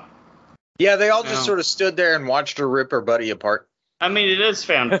 Yeah. Yeah, they all just sort of stood there and watched her rip her buddy apart. I mean, it is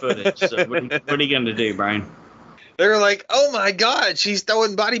found footage, so what are you going to do, Brian? They were like, "Oh my God, she's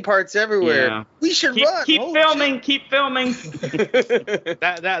throwing body parts everywhere. Yeah. We should run. Keep filming.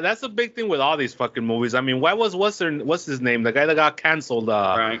 That's a big thing with all these fucking movies. I mean, what's his name? The guy that got canceled.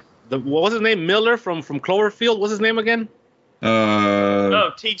 What was his name? Miller from Cloverfield. What's his name again?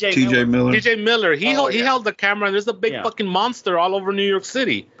 TJ Miller. TJ Miller. He held the camera, and there's a big fucking monster all over New York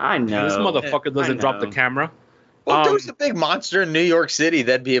City. I know. And this motherfucker doesn't drop the camera. Well, if there was a big monster in New York City,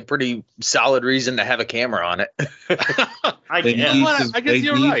 that'd be a pretty solid reason to have a camera on it. They need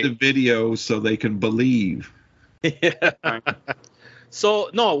the video so they can believe. Yeah. So,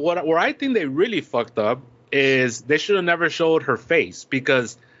 no, where I think they really fucked up is they should have never showed her face,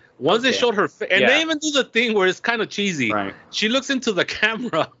 because once they showed her face, and they even do the thing where it's kind of cheesy. Right. She looks into the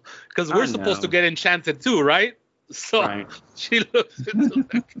camera, because we're supposed to get enchanted too, right? So she looks into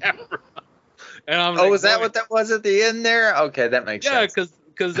the camera. And I'm was that what that was at the end there? Okay, that makes sense. Yeah,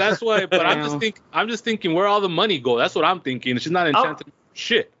 because that's why. But I'm just thinking where all the money go. That's what I'm thinking. She's not enchanted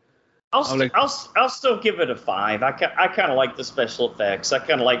shit. I'll still give it a 5. I kind of like the special effects. I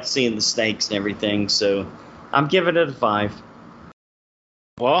kind of like seeing the snakes and everything. So I'm giving it a 5.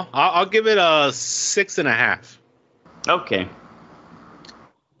 Well, I'll give it a 6.5. Okay.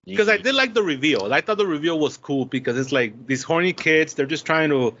 Because I did like the reveal. I thought the reveal was cool because it's like these horny kids. They're just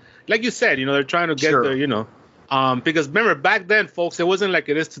trying to, like you said, they're trying to get their, because remember back then, folks, it wasn't like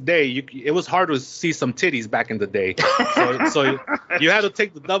it is today. It was hard to see some titties back in the day. So you had to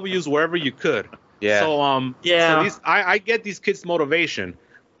take the W's wherever you could. Yeah. So I get these kids' motivation,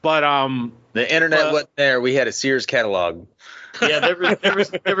 but the internet wasn't there. We had a Sears catalog. Yeah,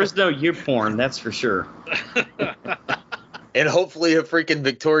 there was no YouPorn, that's for sure. And hopefully a freaking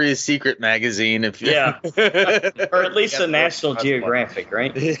Victoria's Secret magazine, or at least a National Geographic,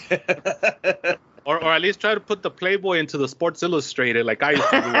 right? or at least try to put the Playboy into the Sports Illustrated, like I used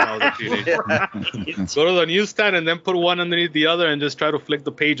to do when I was a teenager. Go to the newsstand and then put one underneath the other and just try to flick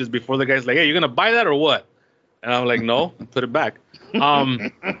the pages before the guy's like, "Hey, you're gonna buy that or what?" And I'm like, "No, put it back."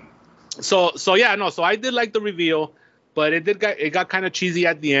 So I did like the reveal. But it got kind of cheesy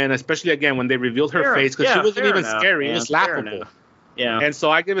at the end, especially again when they revealed her face, because she wasn't even scary; it was laughable. Yeah. And so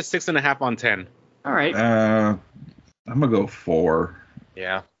I give it 6.5 on 10. All right. I'm gonna go 4.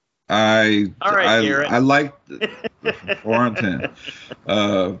 Yeah. I liked 4 on 10.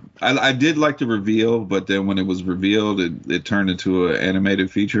 I did like the reveal, but then when it was revealed, it turned into an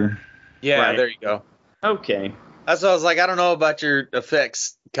animated feature. Yeah, there you go. Okay. That's what I was like. I don't know about your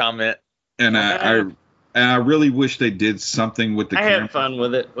effects comment. And I really wish they did something with the camera. I had fun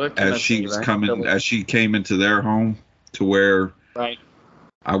with it. As she came into their home, to where I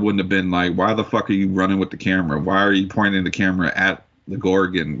wouldn't have been like, why the fuck are you running with the camera? Why are you pointing the camera at the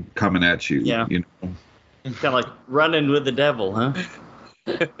Gorgon coming at you? Yeah. Kind of like running with the devil, huh?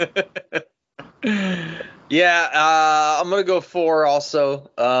 Yeah, I'm going to go 4 also.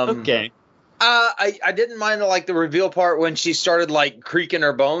 Okay. I didn't mind the reveal part when she started like creaking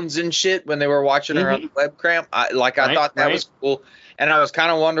her bones and shit when they were watching her on the webcam. I thought that was cool. And I was kind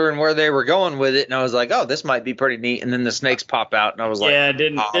of wondering where they were going with it, and I was like, "Oh, this might be pretty neat." And then the snakes pop out, and I was like, "Yeah,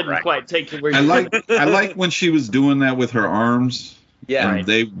 didn't quite take you where you." I like when she was doing that with her arms. Yeah, and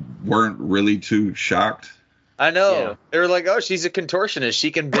they weren't really too shocked. I know. Yeah. They were like, "Oh, she's a contortionist.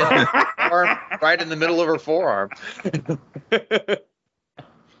 She can bend her arm right in the middle of her forearm."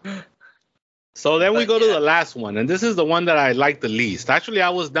 So then we go to the last one, and this is the one that I like the least. Actually, I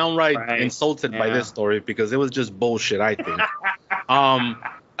was downright insulted by this story because it was just bullshit, I think.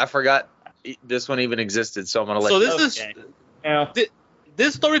 I forgot this one even existed, so I'm going to let you know.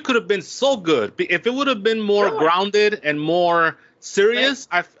 This story could have been so good. If it would have been more grounded and more serious,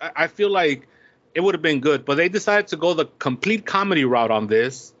 I feel like it would have been good. But they decided to go the complete comedy route on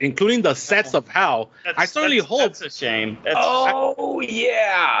this, including the sets of hell. I certainly hope. That's a shame. Yeah.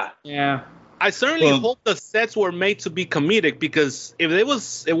 I certainly hope the sets were made to be comedic, because if we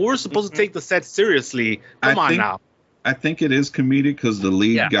were supposed to take the sets seriously, come on now. I think it is comedic because the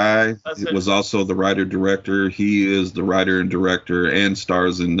lead guy was also the writer-director. He is the writer and director and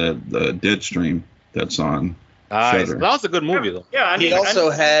stars in the Deadstream that's on Shudder. That was a good movie, though. Yeah, he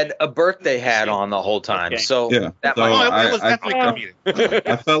also had a birthday hat on the whole time. Okay. So it was definitely comedic.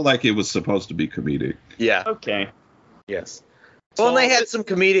 I felt like it was supposed to be comedic. Yeah. Okay. Yes. Well, and they had some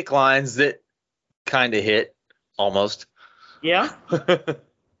comedic lines that kind of hit almost. Yeah.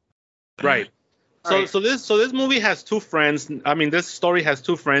 Right. So this movie has two friends. I mean, this story has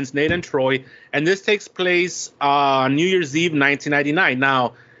two friends, Nate and Troy, and this takes place on New Year's Eve, 1999.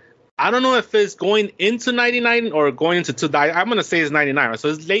 Now, I don't know if it's going into 99 or going into I'm gonna say it's 99. So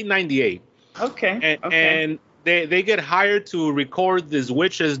it's late 98. Okay. And they get hired to record these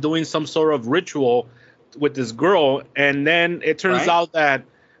witches doing some sort of ritual with this girl, and then it turns out that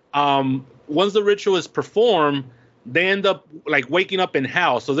once the ritual is performed, they end up like waking up in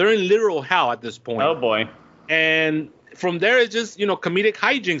hell. So they're in literal hell at this point. Oh boy. And from there, it's just, comedic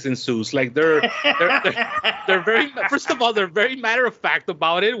hijinks ensues. Like they're very, first of all, they're very matter of fact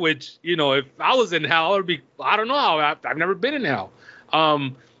about it, which, if I was in hell, it'd be, I don't know how, I've never been in hell.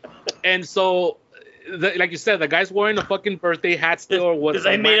 And so, like you said, the guy's wearing a fucking birthday hat still, or what? Did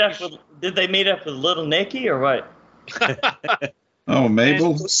they meet up with Little Nicky or what? Oh,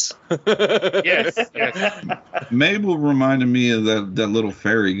 Mabel? Yes. Mabel reminded me of that little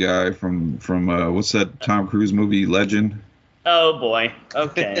fairy guy from what's that Tom Cruise movie, Legend? Oh, boy.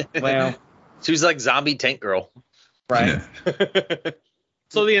 Okay. Well, she was like zombie tank girl. Right. Yeah.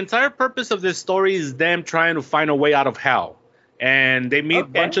 So the entire purpose of this story is them trying to find a way out of hell. And they meet a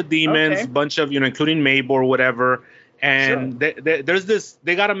bunch of demons, bunch of, including Mabel or whatever. And there's this,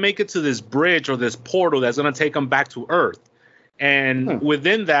 they got to make it to this bridge or this portal that's going to take them back to Earth. And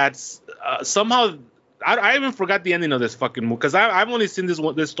within that, somehow, I even forgot the ending of this fucking movie, because I've only seen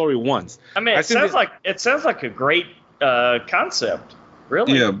this story once. I mean, it sounds like a great concept,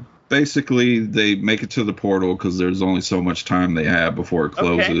 really. Yeah, basically, they make it to the portal because there's only so much time they have before it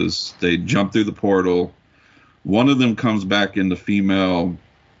closes. Okay. They jump through the portal. One of them comes back into female.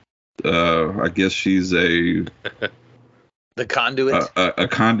 I guess she's the conduit. A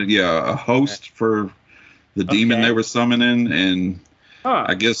conduit, yeah, a host for the demon they were summoning, and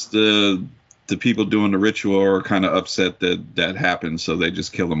I guess the people doing the ritual are kind of upset that happened, so they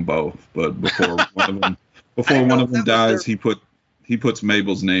just kill them both. But before one of them dies, he puts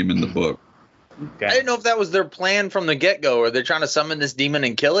Mabel's name in the book. Okay. I didn't know if that was their plan from the get-go, or they're trying to summon this demon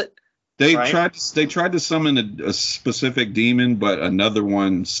and kill it. They tried to summon a specific demon, but another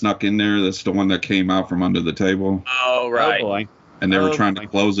one snuck in there. That's the one that came out from under the table. Oh, right. Oh, boy. And they were trying to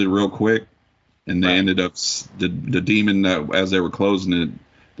close it real quick. And they ended up, the demon, as they were closing it,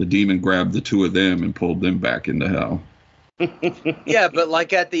 the demon grabbed the two of them and pulled them back into hell. Yeah, but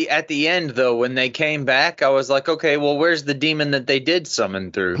like at the end, though, when they came back, I was like, okay, well, where's the demon that they did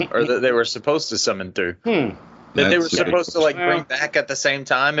summon through, or that they were supposed to summon through? That they were supposed to bring back at the same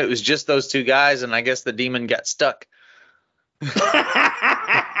time. It was just those two guys, and I guess the demon got stuck.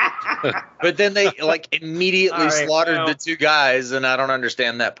 But then they immediately slaughtered the two guys, and I don't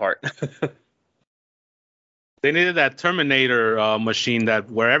understand that part. They needed that Terminator machine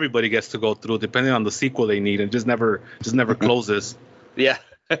where everybody gets to go through, depending on the sequel they need, and just never closes. Yeah.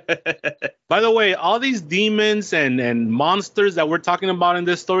 By the way, all these demons and monsters that we're talking about in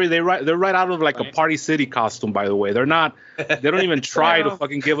this story, they're right out of a Party City costume. By the way, they don't even try to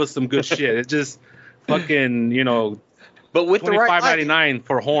fucking give us some good shit. It's just fucking but with $25.99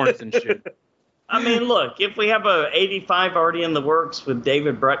 for horns and shit. I mean, look, if we have a 85 already in the works with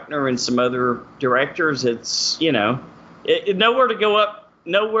David Bruckner and some other directors, it's nowhere to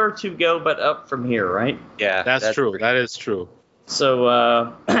go but up from here, right? Yeah, that's true. That is true.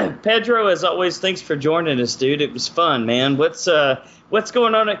 So, Pedro, as always, thanks for joining us, dude. It was fun, man. What's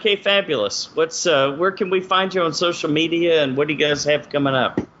going on at K Fabulous? Where can we find you on social media, and what do you guys have coming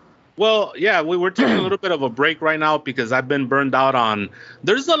up? Well, yeah, we're taking a little bit of a break right now because I've been burned out on.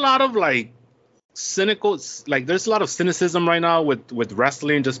 There's a lot of there's a lot of cynicism right now with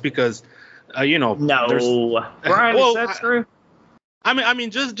wrestling, just because, No, Brian, is that true? I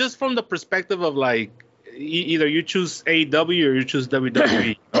mean, just from the perspective of either you choose AEW or you choose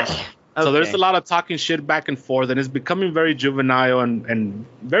WWE. Okay. So there's a lot of talking shit back and forth, and it's becoming very juvenile and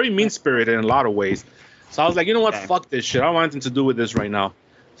very mean-spirited in a lot of ways. So I was like, you know what? Fuck this shit. I don't want anything to do with this right now.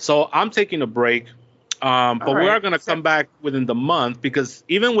 So I'm taking a break. But we are going to come back within the month, because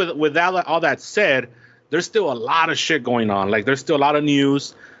even with all that said, there's still a lot of shit going on. There's still a lot of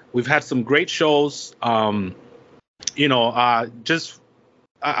news. We've had some great shows. I know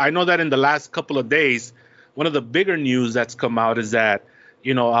that in the last couple of days, one of the bigger news that's come out is that,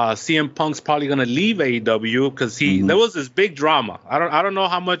 CM Punk's probably going to leave AEW because there was this big drama. I don't know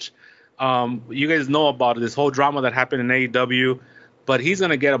how much you guys know about this whole drama that happened in AEW, but he's going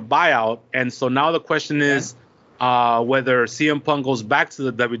to get a buyout. And so now the question is whether CM Punk goes back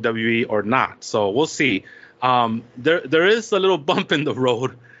to the WWE or not. So we'll see. There is a little bump in the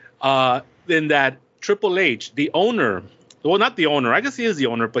road in that Triple H, the owner, well, not the owner, I guess he is the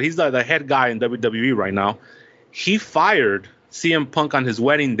owner, but he's the head guy in WWE right now. He fired CM Punk on his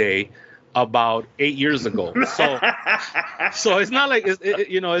wedding day about 8 years ago. So it's not like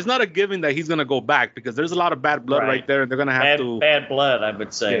it's not a given that he's gonna go back, because there's a lot of bad blood right there, and they're gonna have bad blood, I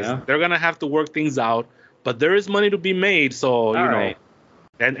would say. Yes, they're gonna have to work things out, but there is money to be made. So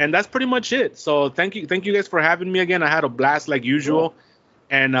and that's pretty much it. So thank you guys for having me again. I had a blast like usual,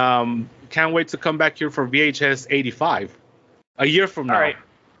 and can't wait to come back here for VHS 85 a year from now. All right.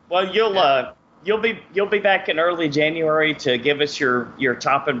 Well, you'll be back in early January to give us your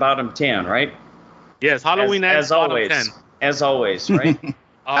top and bottom 10, right? Yes, Halloween ends as always. Bottom 10. As always, right?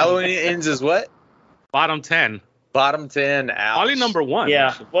 Halloween ends as what? Bottom 10. Bottom 10. Ouch. Probably number 1. Yeah.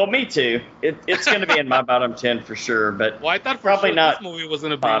 Actually. Well, me too. It's going to be in my bottom 10 for sure. But I thought probably not. This movie was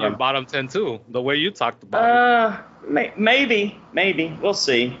going to be in your bottom 10 too. The way you talked about it. Maybe. We'll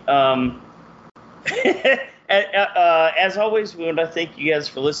see. As always, we want to thank you guys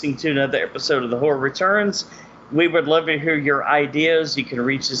for listening to another episode of The Horror Returns. We would love to hear your ideas. You can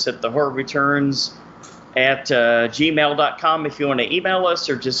reach us at thehorrorreturns@gmail.com if you want to email us,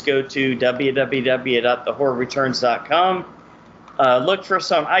 or just go to www.thehorrorreturns.com. Look for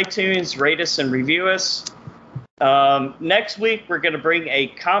us on iTunes, rate us, and review us. Next week, we're going to bring a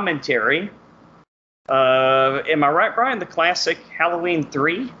commentary. Am I right, Brian? The classic Halloween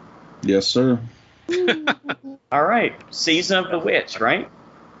 3? Yes, sir. All right. Season of the Witch, right?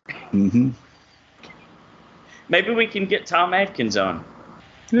 Mm-hmm. Maybe we can get Tom Atkins on.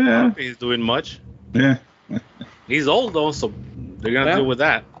 Yeah. I don't think he's doing much. Yeah. He's old, though, so they're going to deal with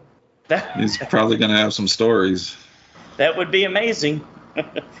that. He's probably going to have some stories. That would be amazing.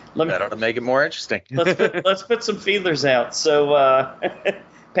 That ought to make it more interesting. Let's put some feelers out. So,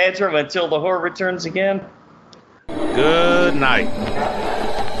 Pedro, until the horror returns again. Good night.